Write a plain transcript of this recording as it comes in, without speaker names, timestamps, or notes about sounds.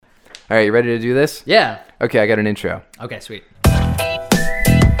All right, you ready to do this? Yeah. Okay, I got an intro. Okay, sweet.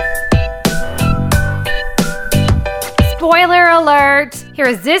 Spoiler alert! Here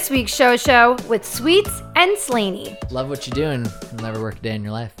is this week's show with Sweets and Slaney. Love what you're doing. You'll never work a day in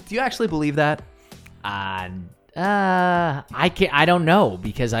your life. Do you actually believe that? I don't know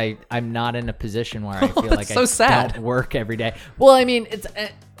because I'm not in a position where I feel like so I sad. don't work every day. Well, I mean, it's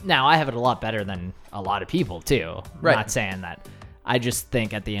now I have it a lot better than a lot of people too. Right. I'm not saying that. I just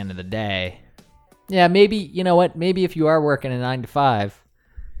think at the end of the day, yeah, maybe, you know what? Maybe if you are working a 9 to 5,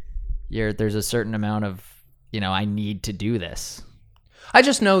 there's a certain amount of, I need to do this. I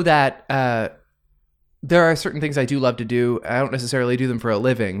just know that there are certain things I do love to do. I don't necessarily do them for a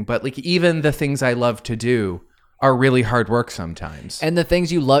living, but like even the things I love to do are really hard work sometimes. And the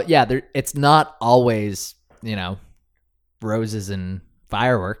things you love, yeah, it's not always, roses and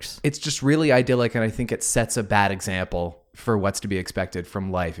fireworks. It's just really idyllic, and I think it sets a bad example for what's to be expected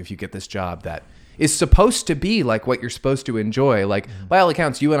from life if you get this job that is supposed to be like what you're supposed to enjoy. Like, by all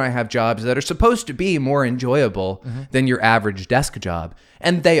accounts, you and I have jobs that are supposed to be more enjoyable than your average desk job,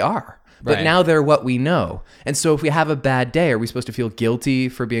 and they are. But Right. now they're what we know. And so if we have a bad day, are we supposed to feel guilty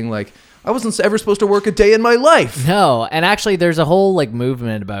for being like, I wasn't ever supposed to work a day in my life? No, and actually there's a whole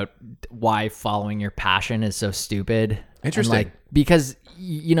movement about why following your passion is so stupid. Interesting. And, because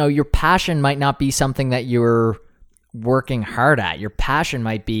your passion might not be something that you're working hard at. Your passion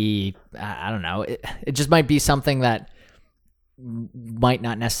might be, I don't know, it just might be something that might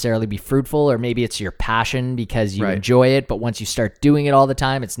not necessarily be fruitful, or maybe it's your passion because you Right. enjoy it, but once you start doing it all the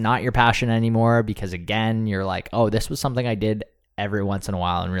time, it's not your passion anymore because, again, you're like, oh, this was something I did every once in a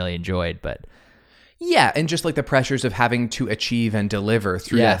while and really enjoyed, but Yeah, and just like the pressures of having to achieve and deliver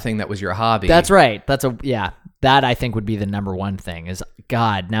through Yeah. that thing that was your hobby. that's right. That I think would be the number one thing is,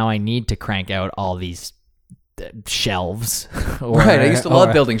 God, now I need to crank out all these shelves. Right, I used to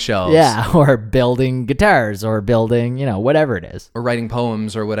love building shelves. Yeah, or building guitars or building, whatever it is. Or writing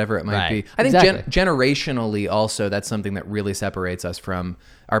poems or whatever it might Right. be. I think Exactly. generationally also, that's something that really separates us from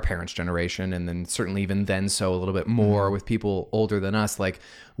our parents' generation, and then certainly even then so a little bit more with people older than us. Like,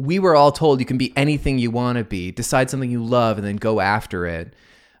 we were all told you can be anything you want to be, decide something you love and then go after it.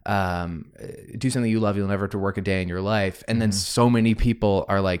 Do something you love, you'll never have to work a day in your life. And then so many people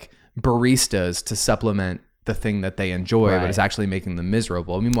are like baristas to supplement the thing that they enjoy, but Right. is actually making them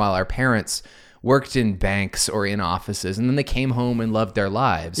miserable. Meanwhile, our parents worked in banks or in offices, and then they came home and loved their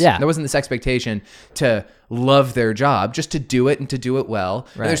lives. Yeah. There wasn't this expectation to love their job, just to do it and to do it well.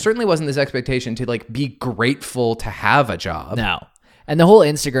 And there Right. certainly wasn't this expectation to be grateful to have a job. No. And the whole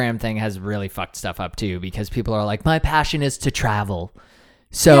Instagram thing has really fucked stuff up too, because people are like, my passion is to travel.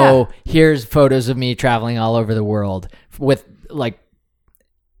 So here's photos of me traveling all over the world with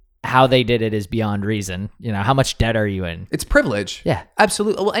how they did it is beyond reason. How much debt are you in? It's privilege. Yeah.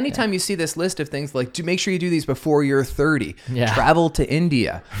 Absolutely. Well, anytime you see this list of things like, make sure you do these before you're 30. Yeah. Travel to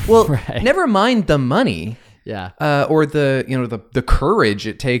India. Well, Right. never mind the money. Yeah. Or the courage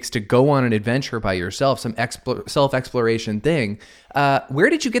it takes to go on an adventure by yourself, some self-exploration thing. Where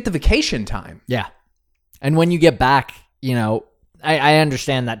did you get the vacation time? Yeah. And when you get back, I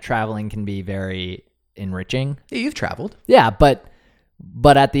understand that traveling can be very enriching. Yeah, you've traveled. Yeah, but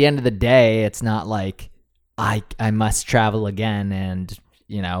at the end of the day, it's not like I must travel again, and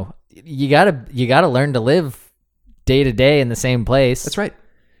you gotta learn to live day to day in the same place. That's right.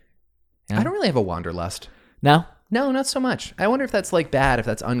 Yeah. I don't really have a wanderlust. No, No, not so much. I wonder if that's bad, if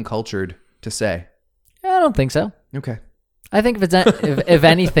that's uncultured to say. I don't think so. Okay. I think if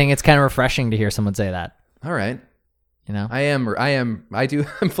anything, it's kind of refreshing to hear someone say that. All right.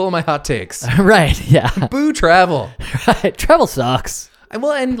 I'm full of my hot takes. Right? Yeah. Boo travel. Right. Travel sucks.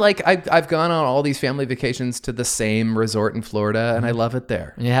 Well, and I've gone on all these family vacations to the same resort in Florida, and I love it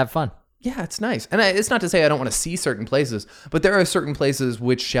there. And you have fun. Yeah, it's nice. And it's not to say I don't want to see certain places, but there are certain places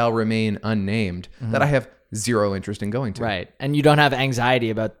which shall remain unnamed that I have zero interest in going to. Right. And you don't have anxiety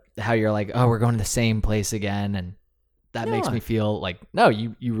about how you're like, oh, we're going to the same place again, and that makes me feel like, no,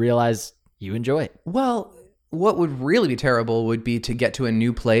 you realize you enjoy it. Well, what would really be terrible would be to get to a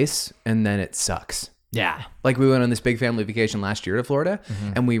new place and then it sucks. Yeah. Like, we went on this big family vacation last year to Florida,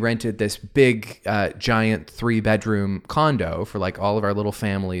 and we rented this big, giant 3-bedroom condo for all of our little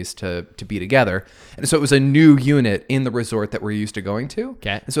families to be together. And so it was a new unit in the resort that we're used to going to.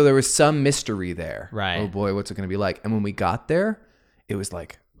 Okay. And so there was some mystery there. Right. Oh boy, what's it going to be like? And when we got there, it was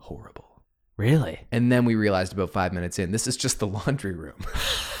horrible. Really? And then we realized about 5 minutes in, this is just the laundry room.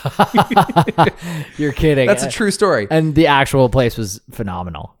 You're kidding. That's a true story. And the actual place was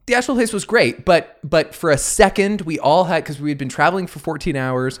phenomenal. The actual place was great, but for a second, we all had, because we had been traveling for 14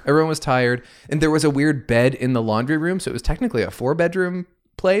 hours, everyone was tired, and there was a weird bed in the laundry room, so it was technically a 4-bedroom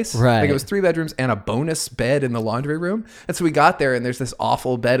place. Right. Like it was 3 bedrooms and a bonus bed in the laundry room. And so we got there and there's this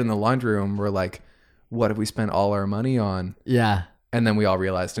awful bed in the laundry room. We're like, what have we spent all our money on? Yeah. And then we all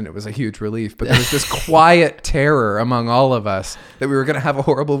realized, and it was a huge relief. But there was this quiet terror among all of us that we were going to have a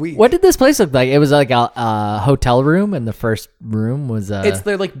horrible week. What did this place look like? It was like a hotel room, and the first room was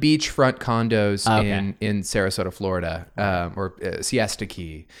They're like beachfront condos in Sarasota, Florida, or Siesta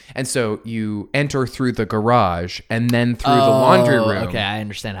Key. And so you enter through the garage and then through the laundry room. Okay, I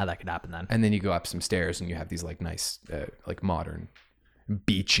understand how that could happen then. And then you go up some stairs and you have these like nice, like modern,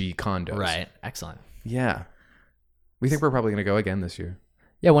 beachy condos. Right. Excellent. Yeah. We think we're probably going to go again this year.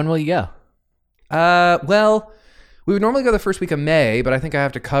 Yeah. When will you go? Well, we would normally go the first week of May, but I think I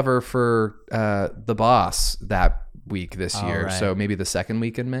have to cover for the boss that week this year. Right. So maybe the second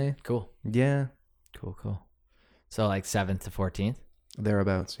week in May. Cool. Yeah. Cool. So like 7th to 14th?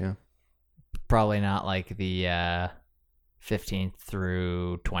 Thereabouts, yeah. Probably not like the 15th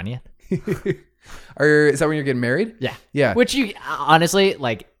through 20th. Is that when you're getting married? Yeah. Yeah. Which you honestly,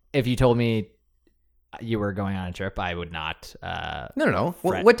 like, if you told me you were going on a trip, I would not. No.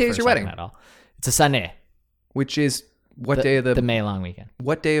 What day is your wedding? At all. It's a Sunday. Which is what day of the May long weekend?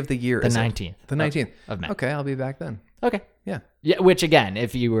 What day of the year? The is 19th. It? The 19th of May. Okay, I'll be back then. Okay. Yeah. Yeah. Which again,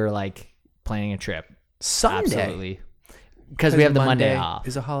 if you were like planning a trip, Sunday. absolutely, because we have the Monday off.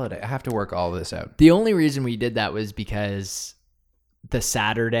 Is a holiday. I have to work all this out. The only reason we did that was because the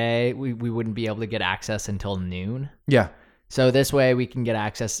Saturday we wouldn't be able to get access until noon. Yeah. So this way we can get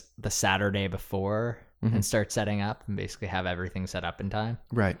access the Saturday before and start setting up and basically have everything set up in time.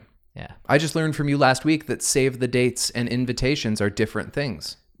 Right. Yeah. I just learned from you last week that save the dates and invitations are different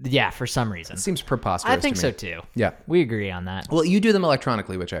things. Yeah, for some reason. It seems preposterous. I think to me. so too. Yeah. We agree on that. Well, you do them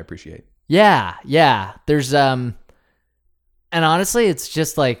electronically, which I appreciate. Yeah. There's and honestly, it's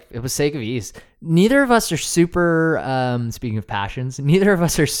just like it was sake of ease. Neither of us are super speaking of passions, neither of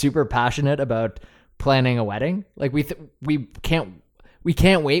us are super passionate about planning a wedding. Like we can't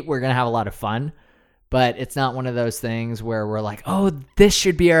wait. We're going to have a lot of fun. But it's not one of those things where we're like, oh, this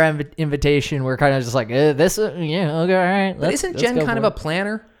should be our invitation. We're kind of just like, this, yeah, okay, all right. But isn't Jen kind of a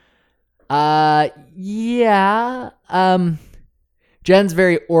planner? Yeah. Jen's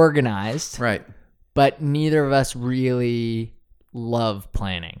very organized. Right. But neither of us really love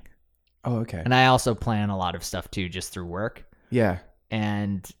planning. Oh, okay. And I also plan a lot of stuff too, just through work. Yeah.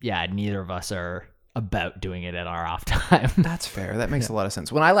 And yeah, neither of us are about doing it at our off time. That's fair. That makes a lot of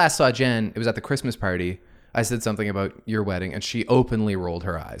sense. When I last saw Jen, it was at the Christmas party. I said something about your wedding and she openly rolled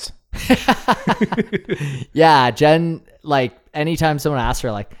her eyes. Yeah, Jen, like anytime someone asks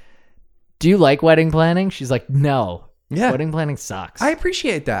her like, do you like wedding planning? She's like, no. Yeah. Wedding planning sucks. I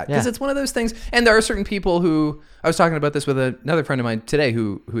appreciate that because Yeah. it's one of those things. And there are certain people who, I was talking about this with another friend of mine today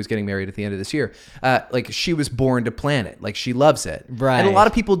who's getting married at the end of this year. Like she was born to plan it. Like she loves it. Right. And a lot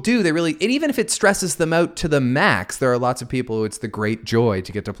of people do. They really, and even if it stresses them out to the max, there are lots of people who it's the great joy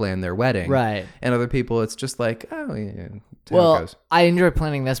to get to plan their wedding. Right. And other people, it's just like, oh, yeah. How it Well, goes. I enjoy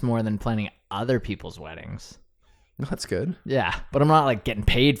planning this more than planning other people's weddings. That's good. Yeah, but I'm not like getting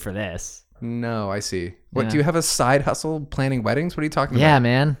paid for this. No, I see. What, Yeah. do you have a side hustle planning weddings? What are you talking Yeah, about?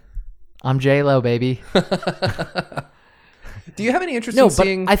 man. I'm J-Lo, baby. Do you have any interest No, in but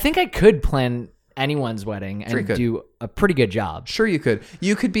seeing... I think I could plan anyone's wedding Sure you and could. do a pretty good job. Sure you could.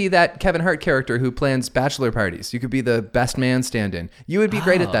 You could be that Kevin Hart character who plans bachelor parties. You could be the best man stand-in. You would be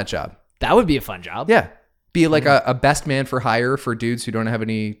great at that job. That would be a fun job. Yeah. Be like a best man for hire for dudes who don't have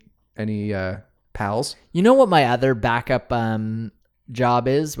any pals. You know what my other backup job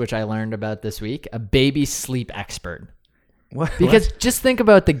is, which I learned about this week? A baby sleep expert. What? Because just think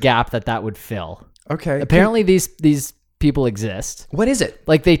about the gap that would fill. Okay. Apparently these people exist. What is it?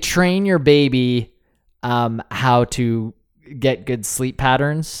 Like they train your baby how to get good sleep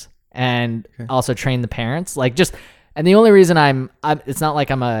patterns and also train the parents. Like just, and the only reason I'm it's not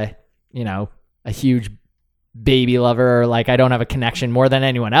like I'm a huge baby lover or like I don't have a connection more than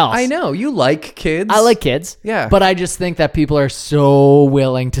anyone else. I know. You like kids. I like kids. Yeah. But I just think that people are so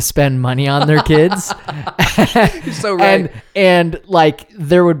willing to spend money on their kids. You're so right. And like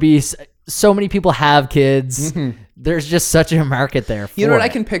there would be so many people have kids. Mm-hmm. There's just such a market there for You know what I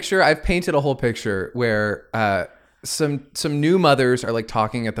it. can picture? I've painted a whole picture where some new mothers are like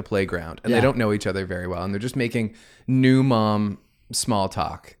talking at the playground and they don't know each other very well and they're just making new mom small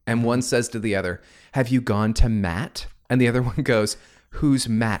talk. And one says to the other, "Have you gone to Matt?" And the other one goes, "Who's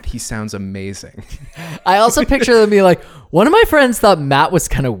Matt? He sounds amazing." I also picture them being like, one of my friends thought Matt was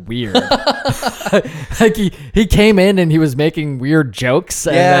kind of weird. Like he came in and he was making weird jokes,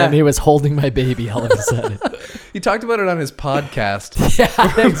 and Yeah. then he was holding my baby all of a sudden. He talked about it on his podcast.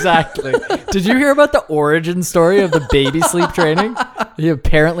 Yeah, exactly. Did you hear about the origin story of the baby sleep training? He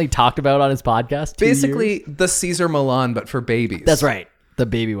apparently talked about on his podcast. 2 years. Basically, the Caesar Milan, but for babies. That's right. The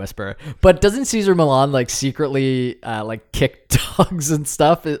baby whisperer. But doesn't Caesar Milan like secretly like kick dogs and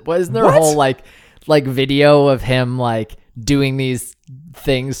stuff? Wasn't there a whole like video of him like doing these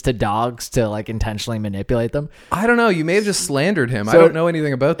things to dogs to like intentionally manipulate them? I don't know. You may have just slandered him. So I don't know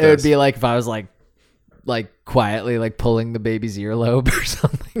anything about this. It would be like if I was like quietly like pulling the baby's earlobe or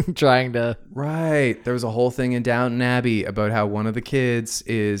something, trying to. Right. There was a whole thing in Downton Abbey about how one of the kids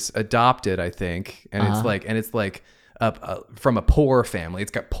is adopted, I think, and it's like from a poor family. It's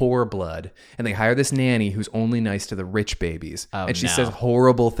got poor blood, and they hire this nanny who's only nice to the rich babies, and she says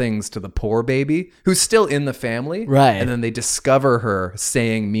horrible things to the poor baby who's still in the family. Right. And then they discover her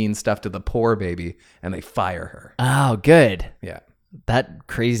saying mean stuff to the poor baby, and they fire her. Oh, good. Yeah. That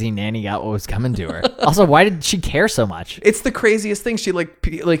crazy nanny got what was coming to her. Also, why did she care so much? It's the craziest thing. She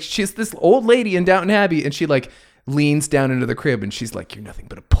like she's this old lady in Downton Abbey, and she like leans down into the crib, and she's like, "You're nothing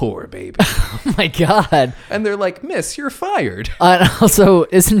but a poor baby." Oh my God. And they're like, "Miss, you're fired." And also,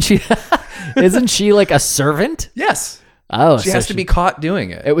 isn't she like a servant? Yes. Oh, She has to be caught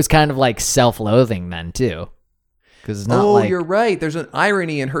doing it. It was kind of like self-loathing then too, because it's not Oh, like you're right. There's an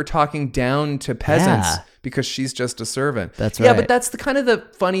irony in her talking down to peasants Yeah. because she's just a servant. That's Yeah, right. but that's the kind of the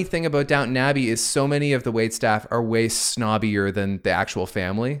funny thing about Downton Abbey is so many of the waitstaff are way snobbier than the actual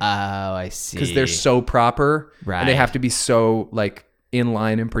family Oh, I see. because they're so proper, and they Right. have to be so like in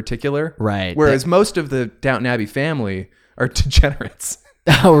line in particular. Right. Whereas most of the Downton Abbey family are degenerates.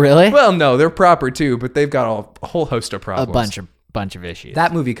 Oh, really? Well, no, they're proper too, but they've got a whole host of A problems. bunch of issues.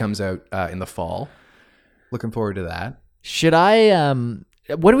 That movie comes out in the fall. Looking forward to that. Should I?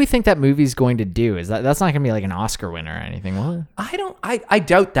 What do we think that movie's going to do? That's not going to be like an Oscar winner or anything, will it? I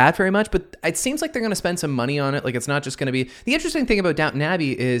doubt that very much, but it seems like they're going to spend some money on it. Like it's not just going to be. The interesting thing about Downton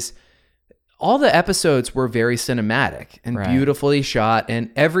Abbey is all the episodes were very cinematic and Right. beautifully shot, and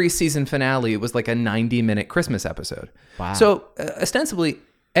every season finale was like a 90-minute Christmas episode. Wow. So ostensibly,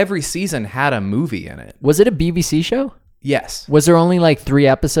 every season had a movie in it. Was it a BBC show? Yes. Was there only like 3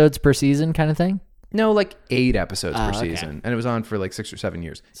 episodes per season kind of thing? No, like 8 episodes per okay. season, and it was on for like 6 or 7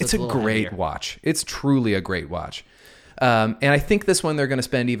 years. So it's it's a a little great heavier. watch. It's truly a great watch. And I think this one they're going to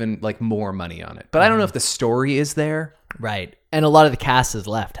spend even like more money on it. But I don't know if the story is there. Right. And a lot of the cast has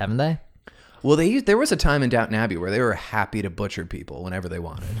left, haven't they? Well, there was a time in Downton Abbey where they were happy to butcher people whenever they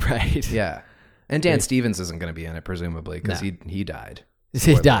wanted. Right. Yeah. And Dan Stevens isn't going to be in it, presumably, because No. he died. He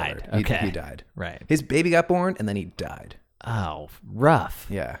Spoiler died. alert. Okay. He died. Right. His baby got born, and then he died. Oh, rough.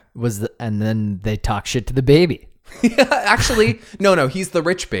 Yeah. And then they talk shit to the baby. Actually, no, he's the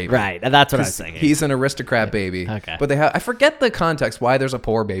rich baby. Right. That's what I was thinking. He's an aristocrat baby. Okay. But I forget the context why there's a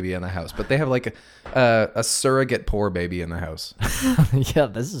poor baby in the house, but they have like a surrogate poor baby in the house. Yeah,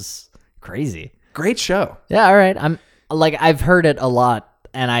 this is crazy. Great show. Yeah, all right. I've heard it a lot,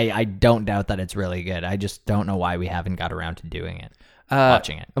 and I don't doubt that it's really good. I just don't know why we haven't got around to doing it.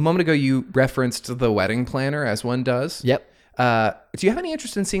 Watching it. A moment ago, you referenced The Wedding Planner, as one does. Yep. Do you have any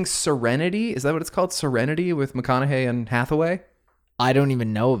interest in seeing Serenity? Is that what it's called? Serenity with McConaughey and Hathaway? I don't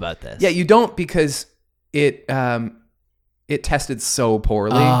even know about this. Yeah, you don't because it tested so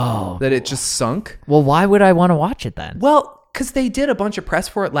poorly that it just sunk. Well, why would I want to watch it then? Well, because they did a bunch of press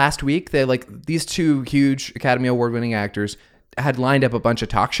for it last week. They these 2 huge Academy Award winning actors had lined up a bunch of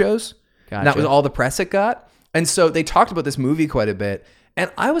talk shows. And that was all the press it got. And so they talked about this movie quite a bit.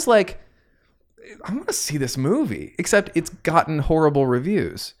 And I was like, I want to see this movie, except it's gotten horrible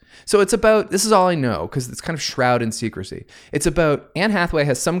reviews. So it's about, this is all I know because it's kind of shrouded in secrecy. It's about Anne Hathaway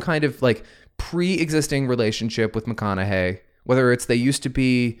has some kind of like pre-existing relationship with McConaughey, whether it's they used to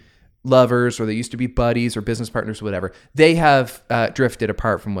be lovers or they used to be buddies or business partners or whatever. They have drifted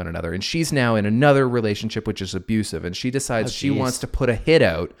apart from one another, and she's now in another relationship which is abusive, and she decides she wants to put a hit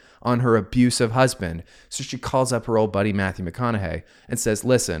out on her abusive husband. So she calls up her old buddy Matthew McConaughey and says,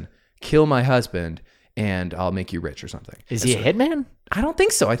 listen, kill my husband and I'll make you rich or something. Is he a hitman? I don't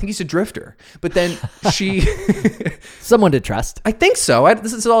think so. I think he's a drifter. But then she... Someone to trust. I think so.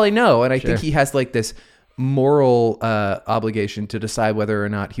 This is all I know. And I think he has like this moral obligation to decide whether or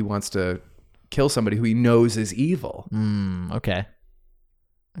not he wants to kill somebody who he knows is evil. Okay.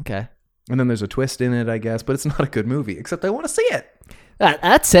 And then there's a twist in it, I guess. But it's not a good movie, except I want to see it.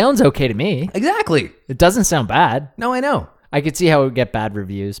 That sounds okay to me. Exactly. It doesn't sound bad. No, I know. I could see how it would get bad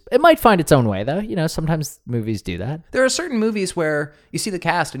reviews. It might find its own way, though. You know, sometimes movies do that. There are certain movies where you see the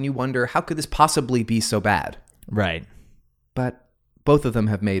cast and you wonder, how could this possibly be so bad? Right. But both of them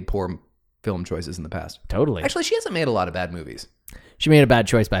have made poor film choices in the past. Totally. Actually, she hasn't made a lot of bad movies. She made a bad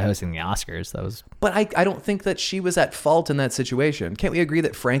choice by hosting the Oscars. That was. But I don't think that she was at fault in that situation. Can't we agree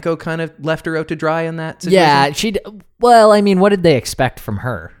that Franco kind of left her out to dry in that situation? Yeah, well, I mean, what did they expect from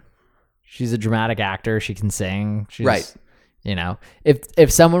her? She's a dramatic actor. She can sing. She's, right. You know,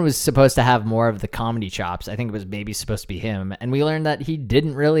 if someone was supposed to have more of the comedy chops, I think it was maybe supposed to be him. And we learned that he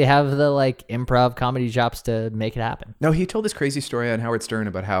didn't really have the like improv comedy chops to make it happen. No, he told this crazy story on Howard Stern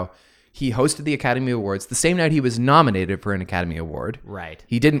about how he hosted the Academy Awards the same night he was nominated for an Academy Award. Right.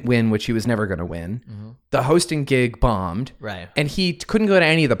 He didn't win, which he was never going to win. Mm-hmm. The hosting gig bombed. Right. And he couldn't go to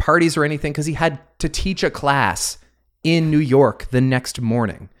any of the parties or anything because he had to teach a class in New York the next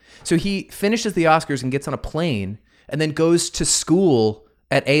morning. So he finishes the Oscars and gets on a plane and then goes to school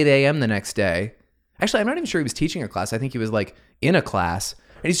at 8 a.m. the next day. Actually, I'm not even sure he was teaching a class. I think he was like in a class.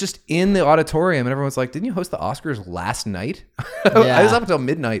 And he's just in the auditorium, and everyone's like, didn't you host the Oscars last night? Yeah. I was up until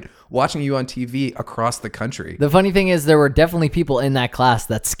midnight watching you on TV across the country. The funny thing is there were definitely people in that class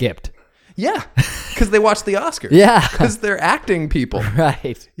that skipped. Yeah, because they watched the Oscars. Yeah. Because they're acting people.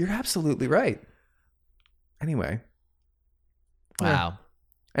 Right. You're absolutely right. Anyway. Wow. Yeah.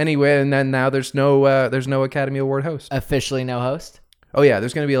 Anyway, and then now there's no Academy Award host. Officially no host? Oh, yeah,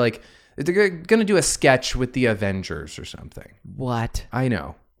 there's going to be like... They're going to do a sketch with the Avengers or something. What? I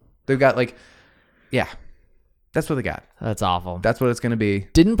know. They've got like, yeah, that's what they got. That's awful. That's what it's going to be.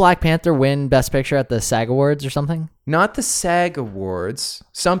 Didn't Black Panther win Best Picture at the SAG Awards or something? Not the SAG Awards,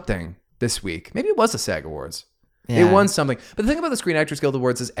 something this week. Maybe it was the SAG Awards. Yeah. It won something. But the thing about the Screen Actors Guild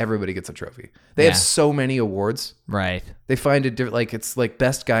Awards is everybody gets a trophy. They have so many awards. Right. They find it different. Like it's like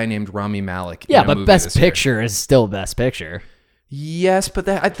best guy named Rami Malek. Yeah, but Best Picture is still Best Picture. Yes, but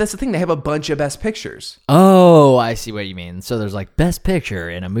that's the thing. They have a bunch of Best Pictures. Oh, I see what you mean. So there's like Best Picture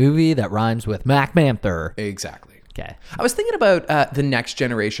in a movie that rhymes with Black Panther. Exactly. Okay. I was thinking about the next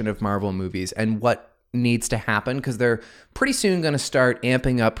generation of Marvel movies and what needs to happen because they're pretty soon going to start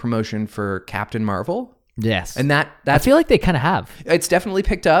amping up promotion for Captain Marvel. Yes. And I feel like they kind of have. It's definitely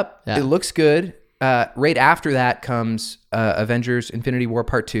picked up. Yeah. It looks good. Right after that comes Avengers Infinity War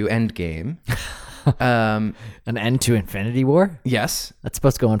Part 2 Endgame. An end to Infinity War? Yes. That's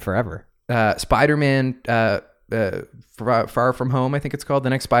supposed to go on forever. Spider-Man Far From Home, I think it's called. The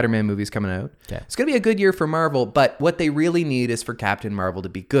next Spider-Man movie is coming out. Okay. It's going to be a good year for Marvel, but what they really need is for Captain Marvel to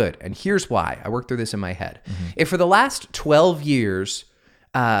be good. And here's why. I worked through this in my head. Mm-hmm. If for the last 12 years,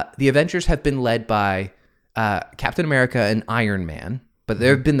 the Avengers have been led by Captain America and Iron Man, but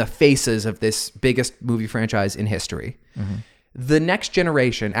they've been the faces of this biggest movie franchise in history. Mm-hmm. The next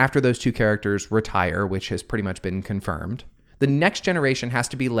generation, after those two characters retire, which has pretty much been confirmed, the next generation has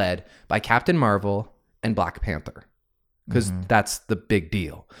to be led by Captain Marvel and Black Panther, because that's the big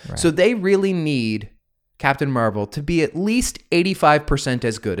deal. Right. So they really need Captain Marvel to be at least 85%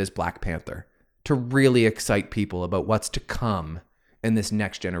 as good as Black Panther to really excite people about what's to come in this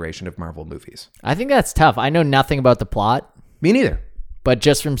next generation of Marvel movies. I think that's tough. I know nothing about the plot. Me neither. But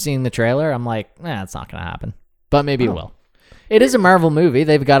just from seeing the trailer, I'm like, it's not going to happen. But maybe it will. It is a Marvel movie.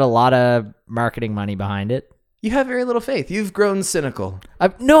 They've got a lot of marketing money behind it. You have very little faith. You've grown cynical.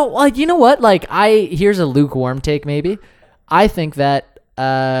 No, like, you know what? Like, here's a lukewarm take, maybe. I think that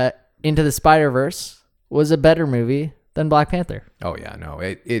Into the Spider-Verse was a better movie than Black Panther. Oh, yeah. No,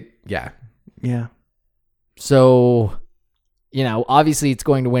 Yeah. So, obviously it's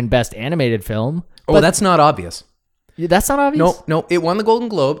going to win Best Animated Film. Oh, that's not obvious. That's not obvious? No. It won the Golden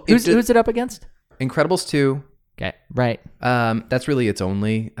Globe. Who's it up against? Incredibles 2. Okay, right. That's really its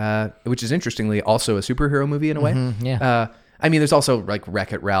only, which is interestingly also a superhero movie in a way. Mm-hmm, yeah. I mean, there's also like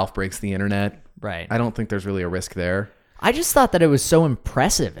Wreck-It Ralph Breaks the Internet. Right. I don't think there's really a risk there. I just thought that it was so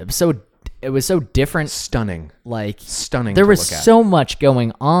impressive. It was so different. Stunning. Stunning. There was so much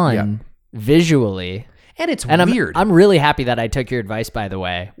going on visually. And it's weird. I'm really happy that I took your advice, by the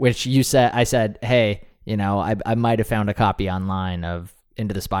way, which I said, hey, I might have found a copy online of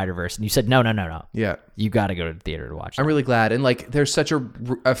Into the Spider-Verse, and you said no. Yeah, you got to go to the theater to watch it. I'm really glad, and like there's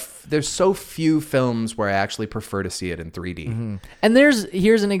there's so few films where I actually prefer to see it in 3D. Mm-hmm. And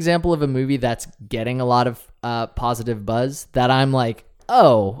here's an example of a movie that's getting a lot of positive buzz that I'm like,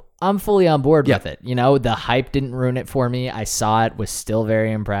 I'm fully on board with it. The hype didn't ruin it for me. I saw it, was still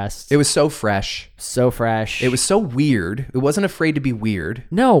very impressed. It was so fresh. It was so weird. It wasn't afraid to be weird.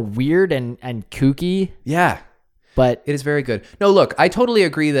 No, weird and kooky. Yeah. But it is very good. No, look, I totally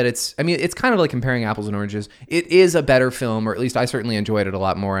agree that it's kind of like comparing apples and oranges. It is a better film, or at least I certainly enjoyed it a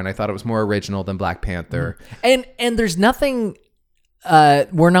lot more, and I thought it was more original than Black Panther. And there's nothing,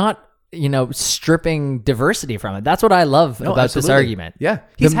 we're not, stripping diversity from it. That's what I love about this argument. Yeah.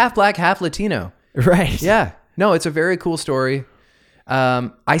 He's half black, half Latino. Right. Yeah. No, it's a very cool story.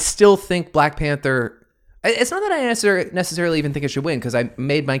 I still think Black Panther. It's not that I necessarily even think it should win, because I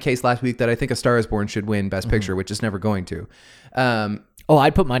made my case last week that I think A Star Is Born should win Best Picture, which is never going to.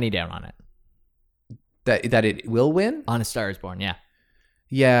 I'd put money down on it. That it will win? On A Star Is Born, yeah.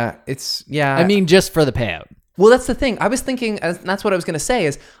 Yeah, I mean, just for the payout. Well, that's the thing. I was thinking, and that's what I was going to say,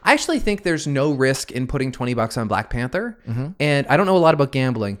 is I actually think there's no risk in putting $20 on Black Panther. And I don't know a lot about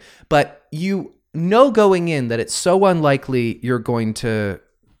gambling, but you know going in that it's so unlikely you're going to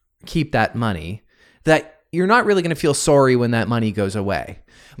keep that money that you're not really going to feel sorry when that money goes away.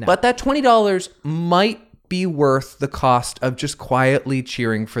 No. But that $20 might be worth the cost of just quietly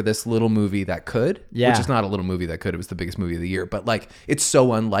cheering for this little movie that could, which is not a little movie that could. It was the biggest movie of the year, but like, it's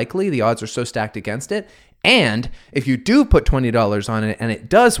so unlikely. The odds are so stacked against it. And if you do put $20 on it and it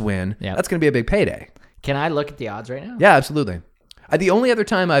does win, that's going to be a big payday. Can I look at the odds right now? Yeah, absolutely. The only other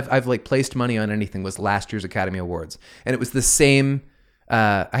time I've like placed money on anything was last year's Academy Awards, and it was the same.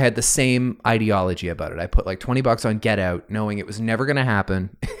 I had the same ideology about it. I put like $20 on Get Out, knowing it was never going to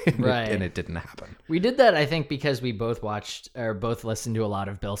happen, and it didn't happen. We did that, I think, because we both both listened to a lot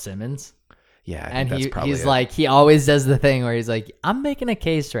of Bill Simmons. Yeah, and he's like, he always does the thing where he's like, I'm making a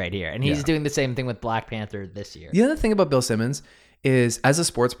case right here, and he's doing the same thing with Black Panther this year. The other thing about Bill Simmons is, as a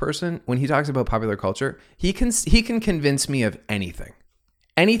sports person, when he talks about popular culture, he can convince me of anything.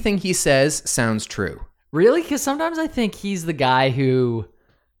 Anything he says sounds true. Really? Because sometimes I think he's the guy who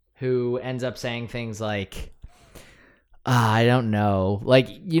ends up saying things like, I don't know.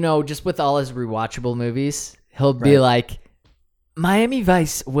 Like, just with all his rewatchable movies, he'll be like, Miami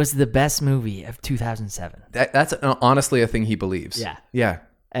Vice was the best movie of 2007. That's honestly a thing he believes. Yeah. Yeah.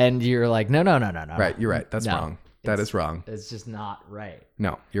 And you're like, no. Right, you're right. That's wrong. That is wrong. It's just not right.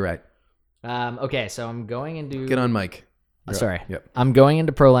 No, you're right. Okay, so I'm going into... Get on mic. Sorry. Yep. I'm going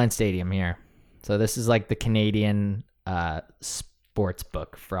into Proline Stadium here. So this is like the Canadian sports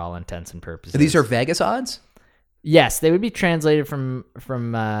book for all intents and purposes. These are Vegas odds? Yes, they would be translated from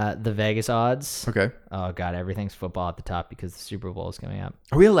the Vegas odds. Okay. Oh God, everything's football at the top because the Super Bowl is coming up.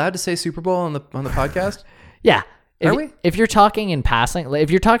 Are we allowed to say Super Bowl on the podcast? Yeah. Are we? If you're talking in passing, if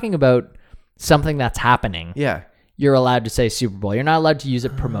you're talking about something that's happening, you're allowed to say Super Bowl. You're not allowed to use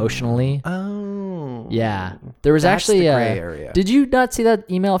it promotionally. Oh. Yeah. There was actually the gray area. Did you not see that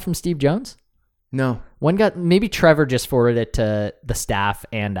email from Steve Jones? No. Maybe Trevor just forwarded it to the staff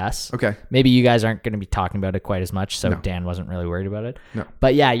and us. Okay. Maybe you guys aren't going to be talking about it quite as much, so Dan wasn't really worried about it. No.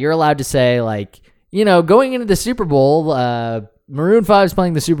 But yeah, you're allowed to say, like, going into the Super Bowl, Maroon 5 is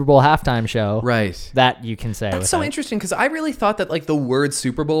playing the Super Bowl halftime show. Right. That you can say. That's so interesting, because I really thought that like the word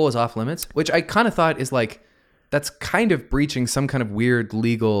Super Bowl was off limits, which I kind of thought is like, that's kind of breaching some kind of weird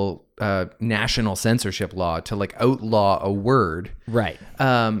legal national censorship law to like outlaw a word. Right.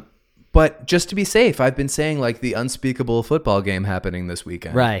 But just to be safe, I've been saying like the unspeakable football game happening this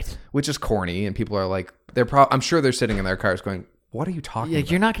weekend. Right. Which is corny, and people are like, I'm sure they're sitting in their cars going, what are you talking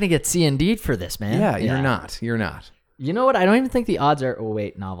about? You're not going to get C&D'd for this, man. Yeah, you're not. You're not. You know what? I don't even think the odds are,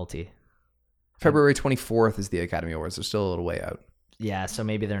 novelty. February 24th is the Academy Awards. They're still a little way out. Yeah, so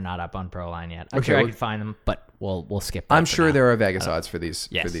maybe they're not up on Proline yet. I'm sure I could find them, but we'll skip that. I'm sure there are Vegas odds for these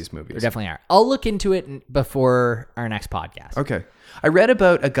movies. There definitely are. I'll look into it before our next podcast. Okay. I read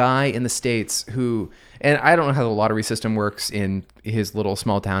about a guy in the States who, and I don't know how the lottery system works in his little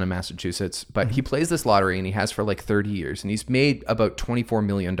small town in Massachusetts, but he plays this lottery, and he has for like 30 years, and he's made about $24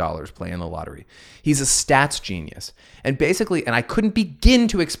 million playing the lottery. He's a stats genius. And basically, and I couldn't begin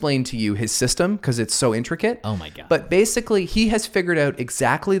to explain to you his system because it's so intricate. Oh my God. But basically, he has figured out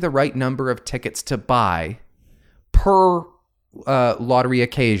exactly the right number of tickets to buy per lottery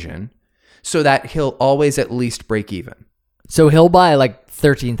occasion so that he'll always at least break even. So he'll buy like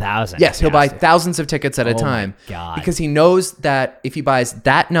 13,000. Yes, he'll buy thousands of tickets at a time. My God. Because he knows that if he buys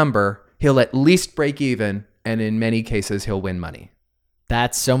that number, he'll at least break even, and in many cases, he'll win money.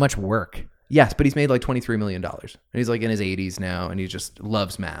 That's so much work. Yes, but he's made like $23 million. And he's like in his 80s now, and he just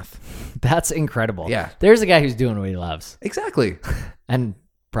loves math. That's incredible. Yeah. There's a guy who's doing what he loves. Exactly. And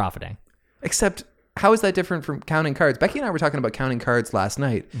profiting. Except, how is that different from counting cards? Becky and I were talking about counting cards last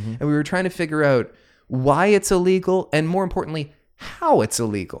night, and we were trying to figure out why it's illegal, and more importantly, how it's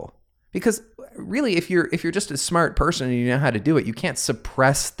illegal. Because really, if you're just a smart person and you know how to do it, you can't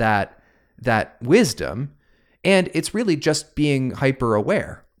suppress that wisdom, and it's really just being hyper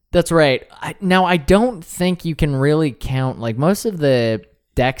aware. That's right. Now, I don't think you can really count, like most of the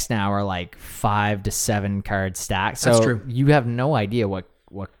decks now are like 5 to 7 cards stacked. So That's true. You have no idea what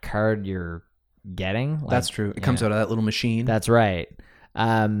card you're getting. Like, That's true. It comes out of that little machine. That's right.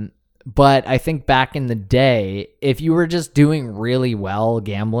 But I think back in the day, if you were just doing really well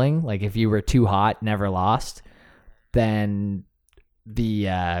gambling, like if you were too hot, never lost, then the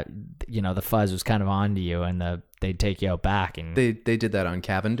the fuzz was kind of onto you, and they'd take you out back. And They did that on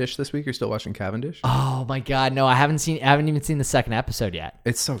Cavendish this week. You're still watching Cavendish? oh my god, no, I haven't even seen the second episode yet.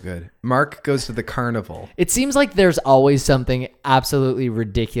 It's so good. Mark goes to the carnival. It seems like there's always something absolutely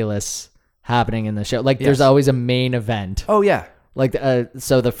ridiculous happening in the show. Like there's always a main event. Oh yeah. Like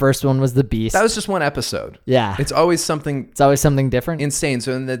so the first one was the Beast. That was just one episode. Yeah. It's always something different. insane.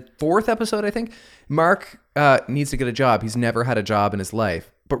 So in the fourth episode, I think, Mark needs to get a job. He's never had a job in his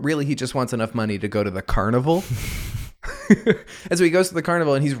life, but really he just wants enough money to go to the carnival. And so he goes to the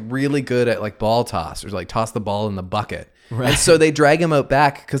carnival and he's really good at like ball toss or like toss the ball in the bucket. Right. And so they drag him out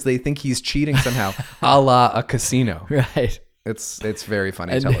back because they think he's cheating somehow, a la a casino. Right. It's very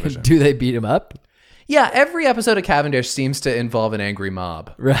funny And television. do they beat him up? Yeah, every episode of Cavendish seems to involve an angry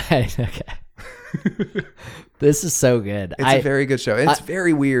mob. Right. Okay. This is so good. It's a very good show. It's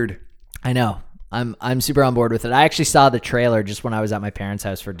very weird. I know. I'm super on board with it. I actually saw the trailer just when I was at my parents'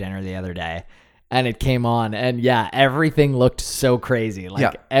 house for dinner the other day, and it came on, and yeah, everything looked so crazy.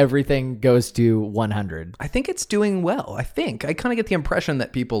 Like everything goes to 100. I think it's doing well. I kind of get the impression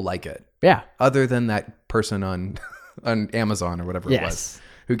that people like it. Yeah. Other than that person on Amazon or whatever it was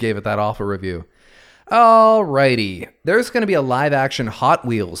who gave it that awful review. Alrighty. There's going to be a live action Hot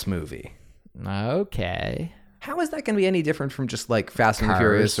Wheels movie. Okay. How is that going to be any different from just like Fast and the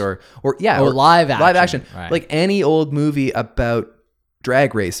Cars. Furious or live action? Live action. Right. Like any old movie about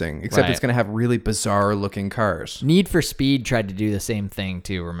drag racing, except Right. it's going to have really bizarre looking cars. Need for Speed tried to do the same thing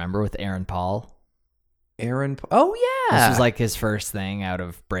too. Remember with Aaron Paul? Oh yeah. This was like his first thing out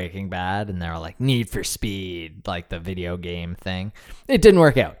of Breaking Bad, and they were like, Need for Speed, like the video game thing. It didn't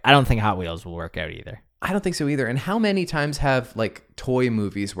work out. I don't think Hot Wheels will work out either. I don't think so either. And how many times have like toy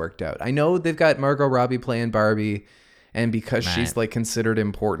movies worked out? I know they've got Margot Robbie playing Barbie, and because she's like considered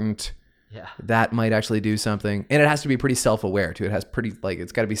important, that might actually do something. And it has to be pretty self-aware too. It has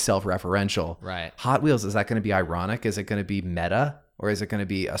it's got to be self-referential. Right. Hot Wheels, is that going to be ironic? Is it going to be meta? Or is it going to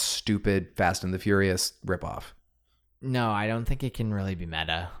be a stupid Fast and the Furious ripoff? No, I don't think it can really be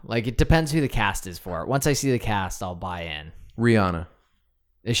meta. Like, it depends who the cast is for. Once I see the cast, I'll buy in. Rihanna.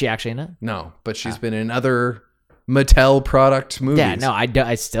 Is she actually in it? No, but she's been in other Mattel product movies. Yeah, no,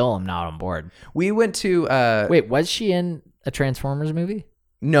 I still am not on board. We went to... Wait, was she in a Transformers movie?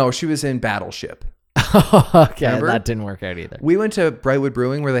 No, she was in Battleship. Okay, Remember? that didn't work out either. We went to Brightwood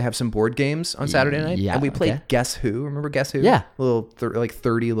Brewing where they have some board games on Saturday night. Yeah, And we played okay. Guess Who. Remember Guess Who? Yeah. Little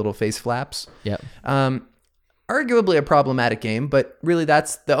 30 little face flaps. Yep. Arguably a problematic game, but really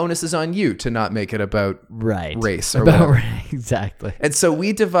that's the onus is on you to not make it about Right. race or whatever. Exactly. And so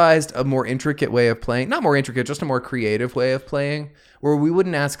we devised a more intricate way of playing, not more intricate, just a more creative way of playing, where we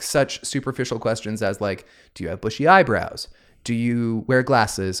wouldn't ask such superficial questions as like, do you have bushy eyebrows? Do you wear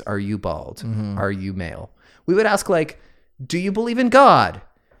glasses? Are you bald? Are you male? We would ask like, do you believe in God?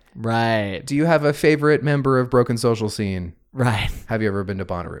 Right. Do you have a favorite member of Broken Social Scene? Right. Have you ever been to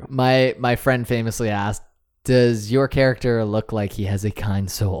Bonnaroo? My friend famously asked, does your character look like he has a kind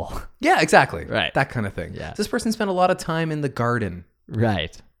soul? Yeah, exactly. Right. That kind of thing. Yeah. This person spent a lot of time in the garden.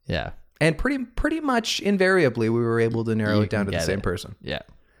 Right. Yeah. And pretty much invariably, we were able to narrow You it down to can the get same it. person. Yeah.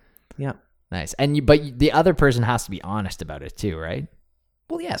 Yeah. Nice. But the other person has to be honest about it too, right?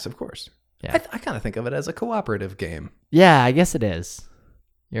 Well, yes, of course. Yeah. I kind of think of it as a cooperative game. Yeah, I guess it is.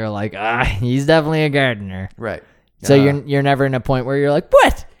 You're like, he's definitely a gardener. Right. So you're never in a point where you're like,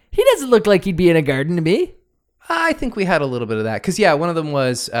 what? He doesn't look like he'd be in a garden to me. I think we had a little bit of that. Because, one of them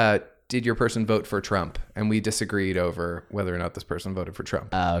was, did your person vote for Trump? And we disagreed over whether or not this person voted for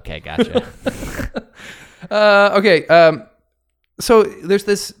Trump. Okay, gotcha. Okay. So there's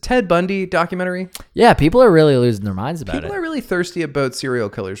this Ted Bundy documentary. Yeah, people are really losing their minds about People it. are really thirsty about serial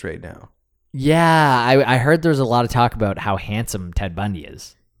killers right now. Yeah, I heard there's a lot of talk about how handsome Ted Bundy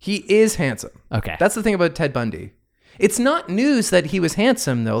is. He is handsome. Okay. That's the thing about Ted Bundy. It's not news that he was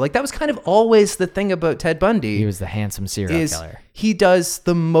handsome, though. Like, that was kind of always the thing about Ted Bundy. He was the handsome serial killer. He does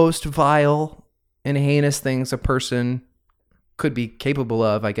the most vile and heinous things a person could be capable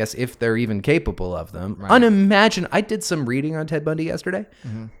of, I guess, if they're even capable of them. Right. Unimaginable. I did some reading on Ted Bundy yesterday.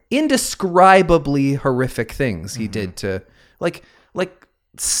 Mm-hmm. Indescribably horrific things he did to, like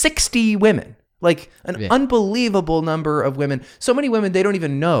 60 women. Like an unbelievable number of women. So many women, they don't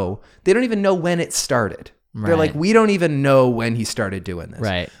even know. They don't even know when it started. Right. They're like, we don't even know when he started doing this.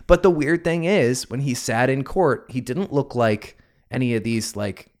 Right. But the weird thing is, when he sat in court, he didn't look like any of these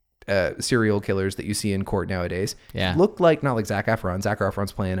like serial killers that you see in court nowadays. Yeah. He looked like, not like Zac Efron. Zac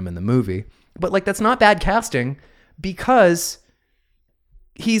Efron's playing him in the movie. But like, that's not bad casting because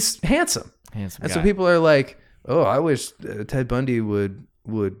he's handsome. Handsome And guy. so people are like, oh, I wish Ted Bundy would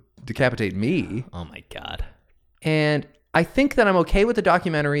decapitate me. Oh my God. And I think that I'm okay with the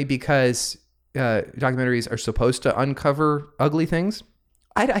documentary because documentaries are supposed to uncover ugly things.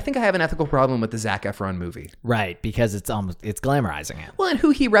 I think I have an ethical problem with the Zac Efron movie. Right, because it's glamorizing it. Well, and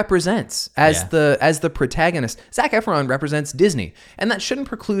who he represents as the protagonist. Zac Efron represents Disney, and that shouldn't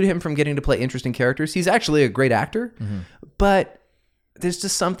preclude him from getting to play interesting characters. He's actually a great actor, but there's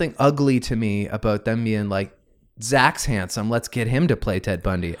just something ugly to me about them being like, Zach's handsome, let's get him to play Ted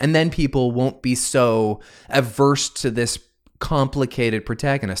Bundy. And then people won't be so averse to this complicated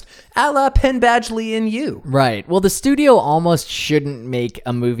protagonist, a la Penn Badgley in You. Right. Well, the studio almost shouldn't make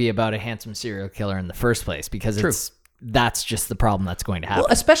a movie about a handsome serial killer in the first place because that's just the problem that's going to happen.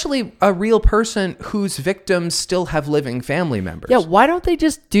 Well, especially a real person whose victims still have living family members. Yeah, why don't they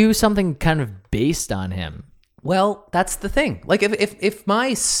just do something kind of based on him? Well, that's the thing. Like, if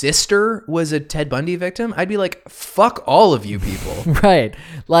my sister was a Ted Bundy victim, I'd be like, fuck all of you people. Right.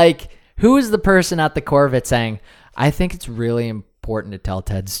 Like, who is the person at the core of it saying, I think it's really important to tell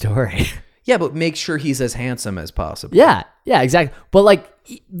Ted's story? Yeah, but make sure he's as handsome as possible. Yeah, exactly. But like,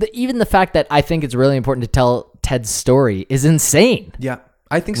 even the fact that I think it's really important to tell Ted's story is insane. Yeah,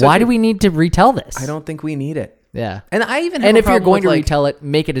 I think so. Why do we need to retell this? I don't think we need it. Yeah. And I even have if you're going to like, retell it,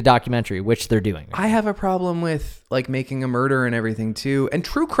 make it a documentary, which they're doing. I have a problem with like making a murder and everything too. And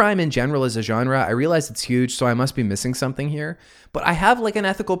true crime in general as a genre, I realize it's huge, so I must be missing something here. But I have like an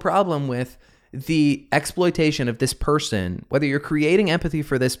ethical problem with the exploitation of this person, whether you're creating empathy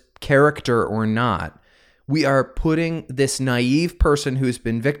for this character or not. We are putting this naive person who's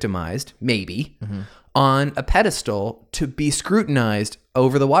been victimized, maybe, on a pedestal to be scrutinized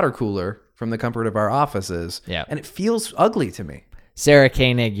over the water cooler from the comfort of our offices. Yeah. And it feels ugly to me. Sarah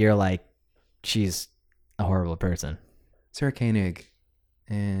Koenig, you're like, she's a horrible person. Sarah Koenig.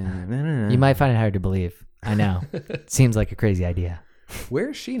 You might find it hard to believe. I know. Seems like a crazy idea.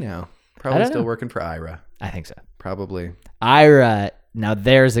 Where is she now? Probably still working for Ira. I think so. Probably. Ira, now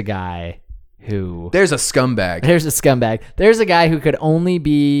there's a guy who... There's a scumbag. There's a guy who could only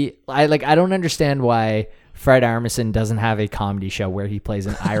be... I don't understand why Fred Armisen doesn't have a comedy show where he plays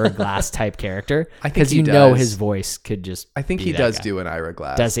an Ira Glass type character. I think because he does. know his voice could just... I think he does do an Ira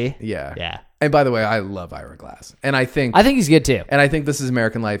Glass. Does he? Yeah. Yeah. And by the way, I love Ira Glass. And I think he's good too. And I think This Is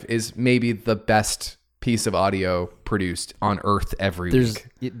American Life is maybe the best piece of audio produced on earth every week.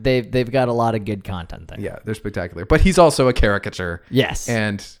 They've got a lot of good content there. Yeah, they're spectacular. But he's also a caricature. Yes.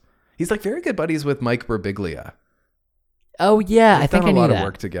 And he's like very good buddies with Mike Birbiglia. Oh yeah, They've I think done I knew a lot that. of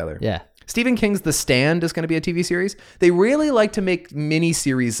work together. Yeah. Stephen King's The Stand is going to be a TV series. They really like to make mini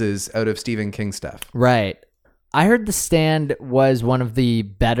series out of Stephen King stuff. Right. I heard The Stand was one of the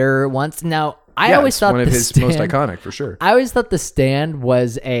better ones. Now, I always thought one of his most iconic for sure. I always thought The Stand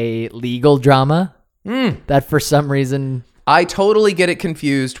was a legal drama that for some reason... I totally get it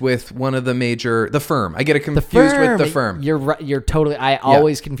confused with one of The Firm. I get it confused with The Firm. You're right. You're totally... I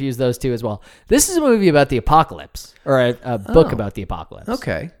always confuse those two as well. This is a movie about the apocalypse, or a book about the apocalypse.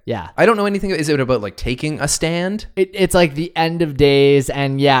 Okay. Yeah. I don't know anything. Is it about like taking a stand? It's like the end of days,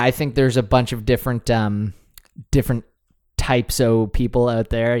 and yeah, I think there's a bunch of different types of people out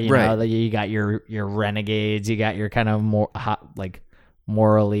there. You know, you got your renegades, you got your kind of more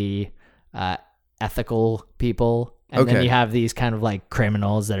morally ethical people, and then you have these kind of like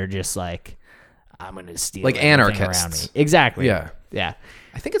criminals that are just like, I'm gonna steal like anarchists around me. Exactly. Yeah.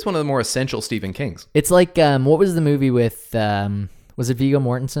 I think it's one of the more essential Stephen Kings. It's like what was the movie with was it Viggo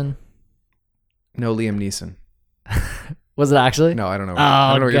Mortensen? No, Liam Neeson. Was it actually? No, I don't know.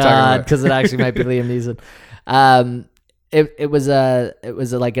 I don't know what you're talking about, because it actually might be Liam Neeson. It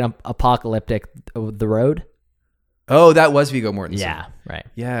was like an apocalyptic The Road. Oh, that was Viggo Mortensen. Yeah, right.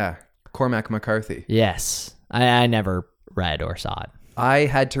 Yeah, Cormac McCarthy. Yes, I never read or saw it. I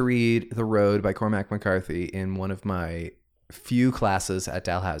had to read The Road by Cormac McCarthy in one of my few classes at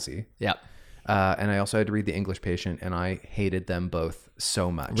Dalhousie. Yep. And I also had to read The English Patient, and I hated them both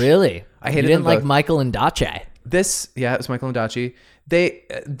so much. Really? I hated You didn't them like both. Michael and Dace? It was Michael and Daci.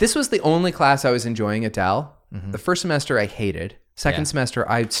 This was the only class I was enjoying at Dal. The first semester I hated. Second semester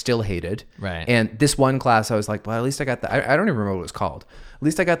I still hated. Right. And this one class I was like, well, at least I got that. I don't even remember what it was called. At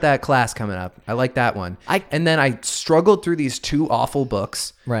least I got that class coming up. I like that one. And then I struggled through these two awful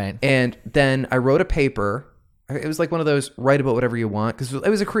books. Right. And then I wrote a paper. It was like one of those write about whatever you want, because it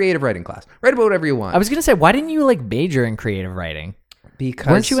was a creative writing class. Write about whatever you want. I was gonna say, why didn't you like major in creative writing? Because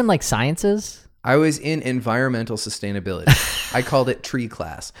weren't you in like sciences? I was in environmental sustainability. I called it tree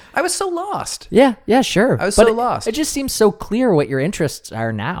class. I was so lost. Yeah, sure. I was But so lost. It just seems so clear what your interests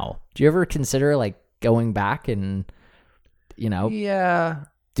are now. Do you ever consider like going back and,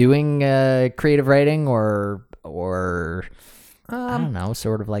 doing creative writing or I don't know,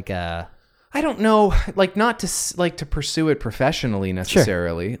 sort of like a... I don't know, like not to pursue it professionally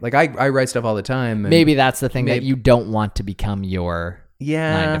necessarily. Like I write stuff all the time. And maybe that's the thing that you don't want to become your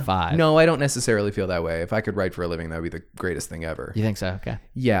 9 to 5. No, I don't necessarily feel that way. If I could write for a living, that would be the greatest thing ever. You think so? Okay.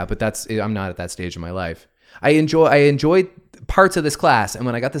 Yeah, but I'm not at that stage in my life. I enjoyed parts of this class, and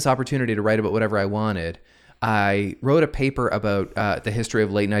when I got this opportunity to write about whatever I wanted, I wrote a paper about the history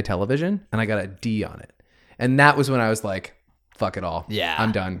of late night television, and I got a D on it. And that was when I was like, fuck it all. Yeah.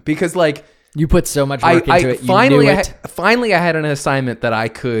 I'm done. Because like you put so much work into it. Finally, you knew it. Finally, I had an assignment that I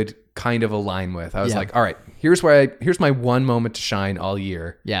could kind of align with. I was like, all right, here's my one moment to shine all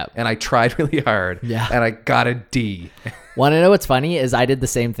year. Yeah. And I tried really hard. Yeah. And I got a D. Want to know what's funny is I did the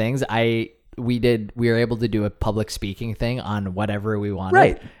same things. We were able to do a public speaking thing on whatever we wanted.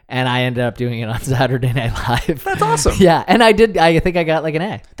 Right. And I ended up doing it on Saturday Night Live. That's awesome. Yeah. And I think I got like an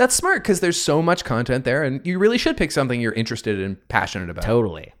A. That's smart because there's so much content there, and you really should pick something you're interested and passionate about.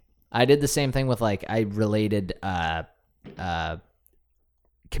 Totally. I did the same thing with like, I related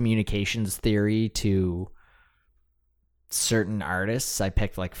communications theory to certain artists. I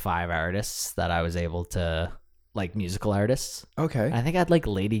picked like 5 artists that I was able to, like musical artists. Okay. I think I had like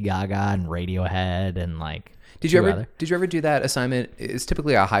Lady Gaga and Radiohead and like. Did you ever do that assignment? It's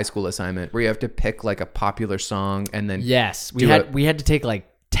typically a high school assignment where you have to pick like a popular song and then yes, we had to take like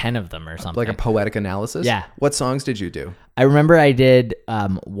 10 of them or something. Like a poetic analysis? Yeah. What songs did you do? I remember I did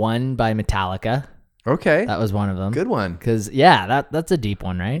one by Metallica. Okay. That was one of them. Good one. Because, yeah, that's a deep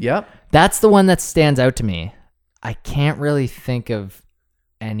one, right? Yep. That's the one that stands out to me. I can't really think of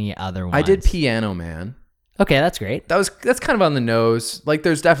any other ones. I did Piano Man. Okay, that's great. That's kind of on the nose. Like,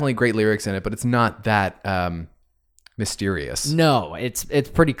 there's definitely great lyrics in it, but it's not that mysterious. No, it's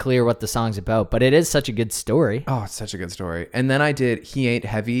pretty clear what the song's about, but it is such a good story. Oh, it's such a good story. And then I did He Ain't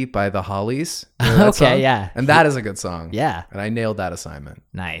Heavy by the Hollies. You know that Okay, song? yeah. And that is a good song. Yeah. And I nailed that assignment.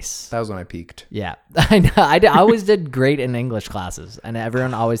 Nice. That was when I peaked. Yeah. I know. I always did great in English classes, and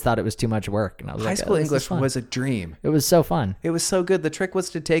everyone always thought it was too much work. And I was High like, school this is English fun. was a dream. It was so fun. It was so good. The trick was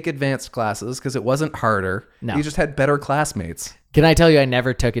to take advanced classes because it wasn't harder. No. You just had better classmates. Can I tell you, I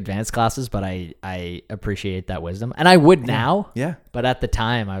never took advanced classes, but I appreciate that wisdom. And I would now. Yeah. But at the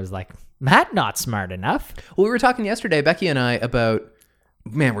time, I was like, Matt, not smart enough. Well, we were talking yesterday, Becky and I, about...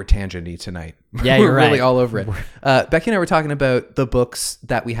 Man, we're tangenty tonight. Yeah, we're you're really right. all over it. Becky and I were talking about the books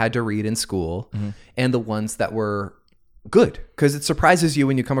that we had to read in school and the ones that were good, because it surprises you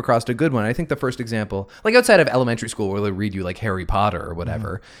when you come across a good one. I think the first example, like outside of elementary school where they read you like Harry Potter or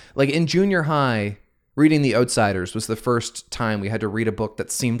whatever, like in junior high, reading The Outsiders was the first time we had to read a book that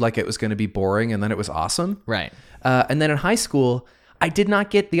seemed like it was going to be boring and then it was awesome. Right. And then in high school, I did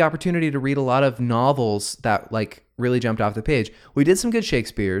not get the opportunity to read a lot of novels that like really jumped off the page. We did some good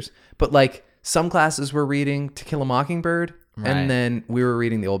Shakespeare's, but like some classes were reading To Kill a Mockingbird, Right. and then we were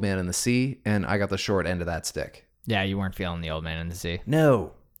reading The Old Man and the Sea, and I got the short end of that stick. Yeah, you weren't feeling The Old Man and the Sea.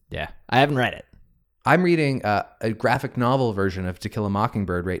 No. Yeah. I haven't read it. I'm reading a graphic novel version of To Kill a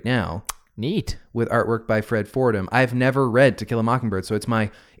Mockingbird right now. Neat. With artwork by Fred Fordham. I've never read To Kill a Mockingbird, so it's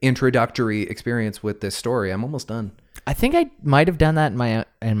my introductory experience with this story. I'm almost done. I think I might have done that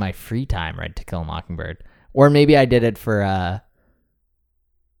in my free time, read To Kill a Mockingbird. Or maybe I did it for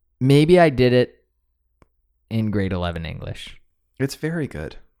maybe I did it in grade 11 English. It's very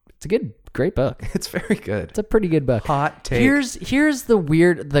good. It's a great book. It's very good. It's a pretty good book. Hot take. Here's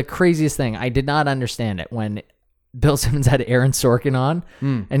the craziest thing. I did not understand it when Bill Simmons had Aaron Sorkin on,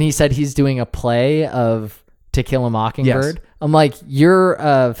 and he said he's doing a play of To Kill a Mockingbird. Yes. I'm like, you're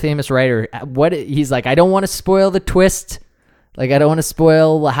a famous writer. He's like, I don't want to spoil the twist. Like, I don't want to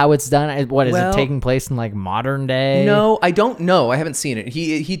spoil how it's done. What is it taking place in like modern day? No, I don't know. I haven't seen it.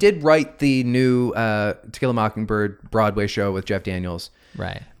 He did write the new To Kill a Mockingbird Broadway show with Jeff Daniels.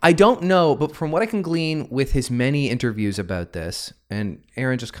 Right. I don't know, but from what I can glean with his many interviews about this, and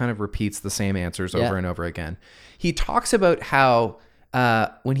Aaron just kind of repeats the same answers over and over again. He talks about how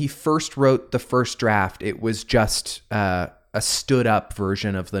when he first wrote the first draft, it was just a stood up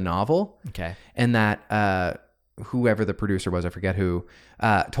version of the novel. Okay. And that whoever the producer was, I forget who,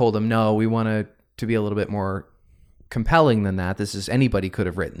 told him, no, we want it to be a little bit more compelling than that. Anybody could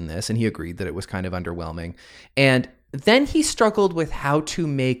have written this. And he agreed that it was kind of underwhelming. And then he struggled with how to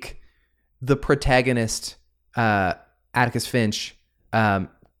make the protagonist, Atticus Finch,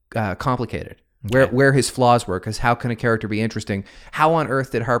 complicated. Okay. Where his flaws were, because how can a character be interesting? How on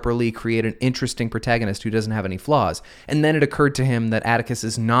earth did Harper Lee create an interesting protagonist who doesn't have any flaws? And then it occurred to him that Atticus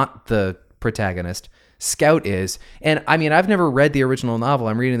is not the protagonist. Scout is. And I mean, I've never read the original novel.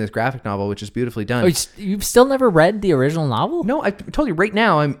 I'm reading this graphic novel, which is beautifully done. Oh, you've still never read the original novel? No, I told you right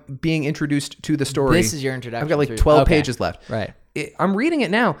now I'm being introduced to the story. This is your introduction. I've got like 12 pages left. Right. I'm reading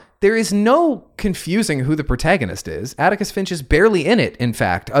it now. There is no confusing who the protagonist is. Atticus Finch is barely in it, in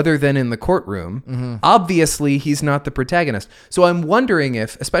fact, other than in the courtroom. Mm-hmm. Obviously, he's not the protagonist. So I'm wondering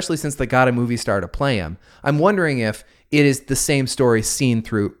if, especially since they got a movie star to play him, I'm wondering if it is the same story seen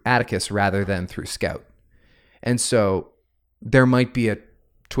through Atticus rather than through Scout. And so there might be a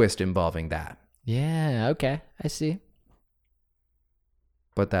twist involving that. Yeah, okay. I see.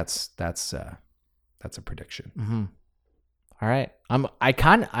 But that's a prediction. Mm-hmm. All right.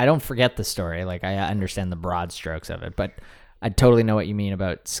 I don't forget the story. Like, I understand the broad strokes of it, but I totally know what you mean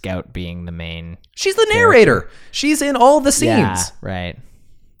about Scout being the main. She's the narrator. She's in all the scenes. Yeah, right.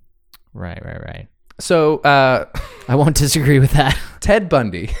 Right. So, I won't disagree with that. Ted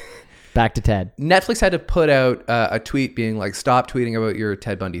Bundy. Back to Ted. Netflix had to put out a tweet being like, stop tweeting about your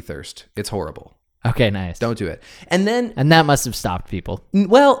Ted Bundy thirst. It's horrible. Okay, nice. Don't do it. And that must have stopped people.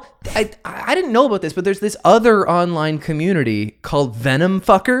 Well, I didn't know about this, but there's this other online community called Venom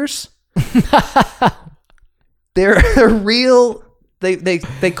Fuckers. They're a real. They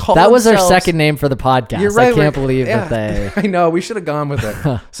call that was themselves, our second name for the podcast. You're right, I can't believe that they. I know, we should have gone with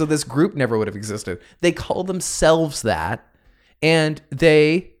it. So this group never would have existed. They call themselves that, and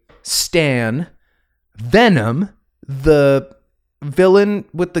they stan Venom, the villain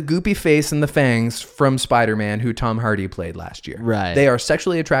with the goopy face and the fangs from Spider-Man, who Tom Hardy played last year. Right. They are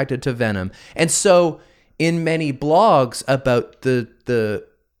sexually attracted to Venom. And so in many blogs about the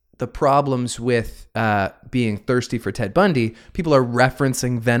problems with being thirsty for Ted Bundy, people are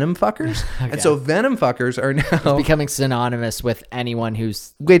referencing Venom Fuckers. Okay. And so Venom Fuckers are now it's becoming synonymous with anyone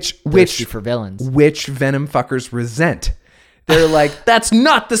who's thirsty for villains. Which Venom Fuckers resent. They're like, that's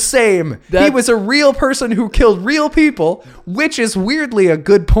not the same. He was a real person who killed real people, which is weirdly a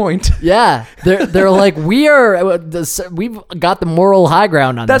good point. Yeah, they're like, we've got the moral high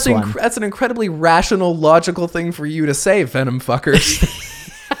ground on this one. That's an incredibly rational, logical thing for you to say, Venom Fuckers.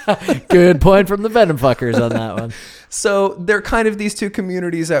 Good point from the Venom Fuckers on that one. So they're kind of these two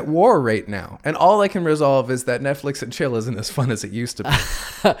communities at war right now. And all I can resolve is that Netflix and chill isn't as fun as it used to be.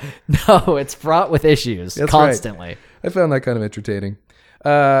 No, it's fraught with issues. That's constantly. Right. I found that kind of entertaining.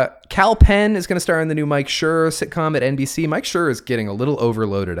 Cal Penn is going to star in the new Mike Schur sitcom at NBC. Mike Schur is getting a little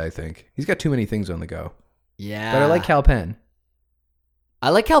overloaded, I think. He's got too many things on the go. Yeah. But I like Cal Penn. I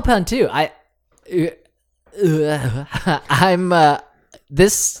like Cal Penn too.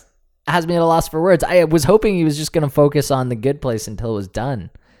 This has me at a loss for words. I was hoping he was just going to focus on The Good Place until it was done.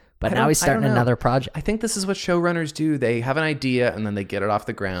 But now he's starting another project. I think this is what showrunners do. They have an idea and then they get it off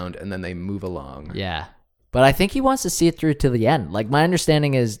the ground and then they move along. Yeah. But I think he wants to see it through to the end. Like, my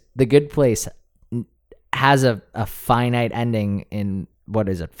understanding is The Good Place has a finite ending in,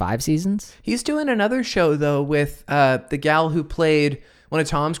 5 seasons? He's doing another show, though, with the gal who played one of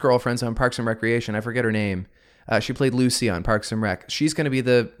Tom's girlfriends on Parks and Recreation. I forget her name. She played Lucy on Parks and Rec. She's going to be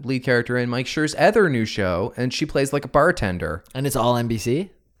the lead character in Mike Schur's other new show, and she plays like a bartender. And it's all NBC?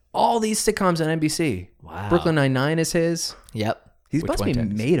 All these sitcoms on NBC. Wow. Brooklyn Nine-Nine is his. Yep. He's supposed to be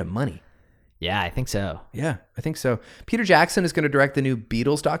made of money. Yeah, I think so. Yeah, I think so. Peter Jackson is going to direct the new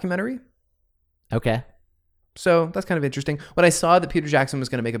Beatles documentary. Okay. So that's kind of interesting. When I saw that Peter Jackson was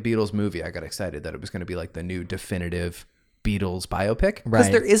going to make a Beatles movie, I got excited that it was going to be like the new definitive Beatles biopic. Because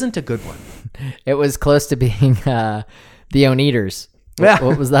there isn't a good one. It was close to being The Oneaters. Yeah.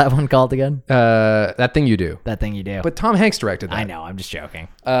 What was that one called again? That Thing You Do. That Thing You Do. But Tom Hanks directed that. I know, I'm just joking.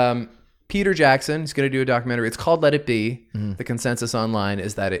 Peter Jackson is going to do a documentary. It's called Let It Be. The consensus online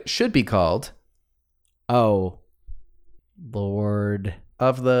is that it should be called... Lord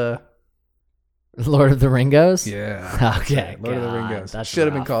of the Ringos? Yeah. Okay. Lord of the Ringos. That should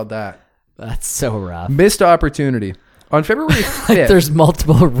have been called that. That's so rough. Missed opportunity. On February 5th. There's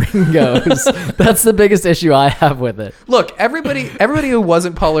multiple Ringos. That's the biggest issue I have with it. Look, everybody who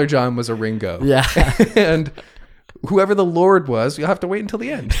wasn't Paul or John was a Ringo. Yeah. And whoever the Lord was, you'll have to wait until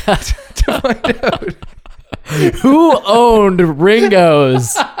the end to find out. Who owned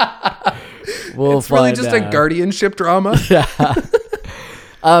Ringos? It's really just a guardianship drama. Yeah.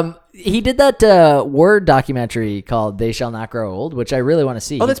 He did that Word documentary called They Shall Not Grow Old, which I really want to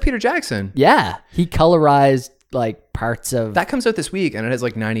see. Oh, that's Peter Jackson. Yeah. He colorized like parts of... That comes out this week, and it has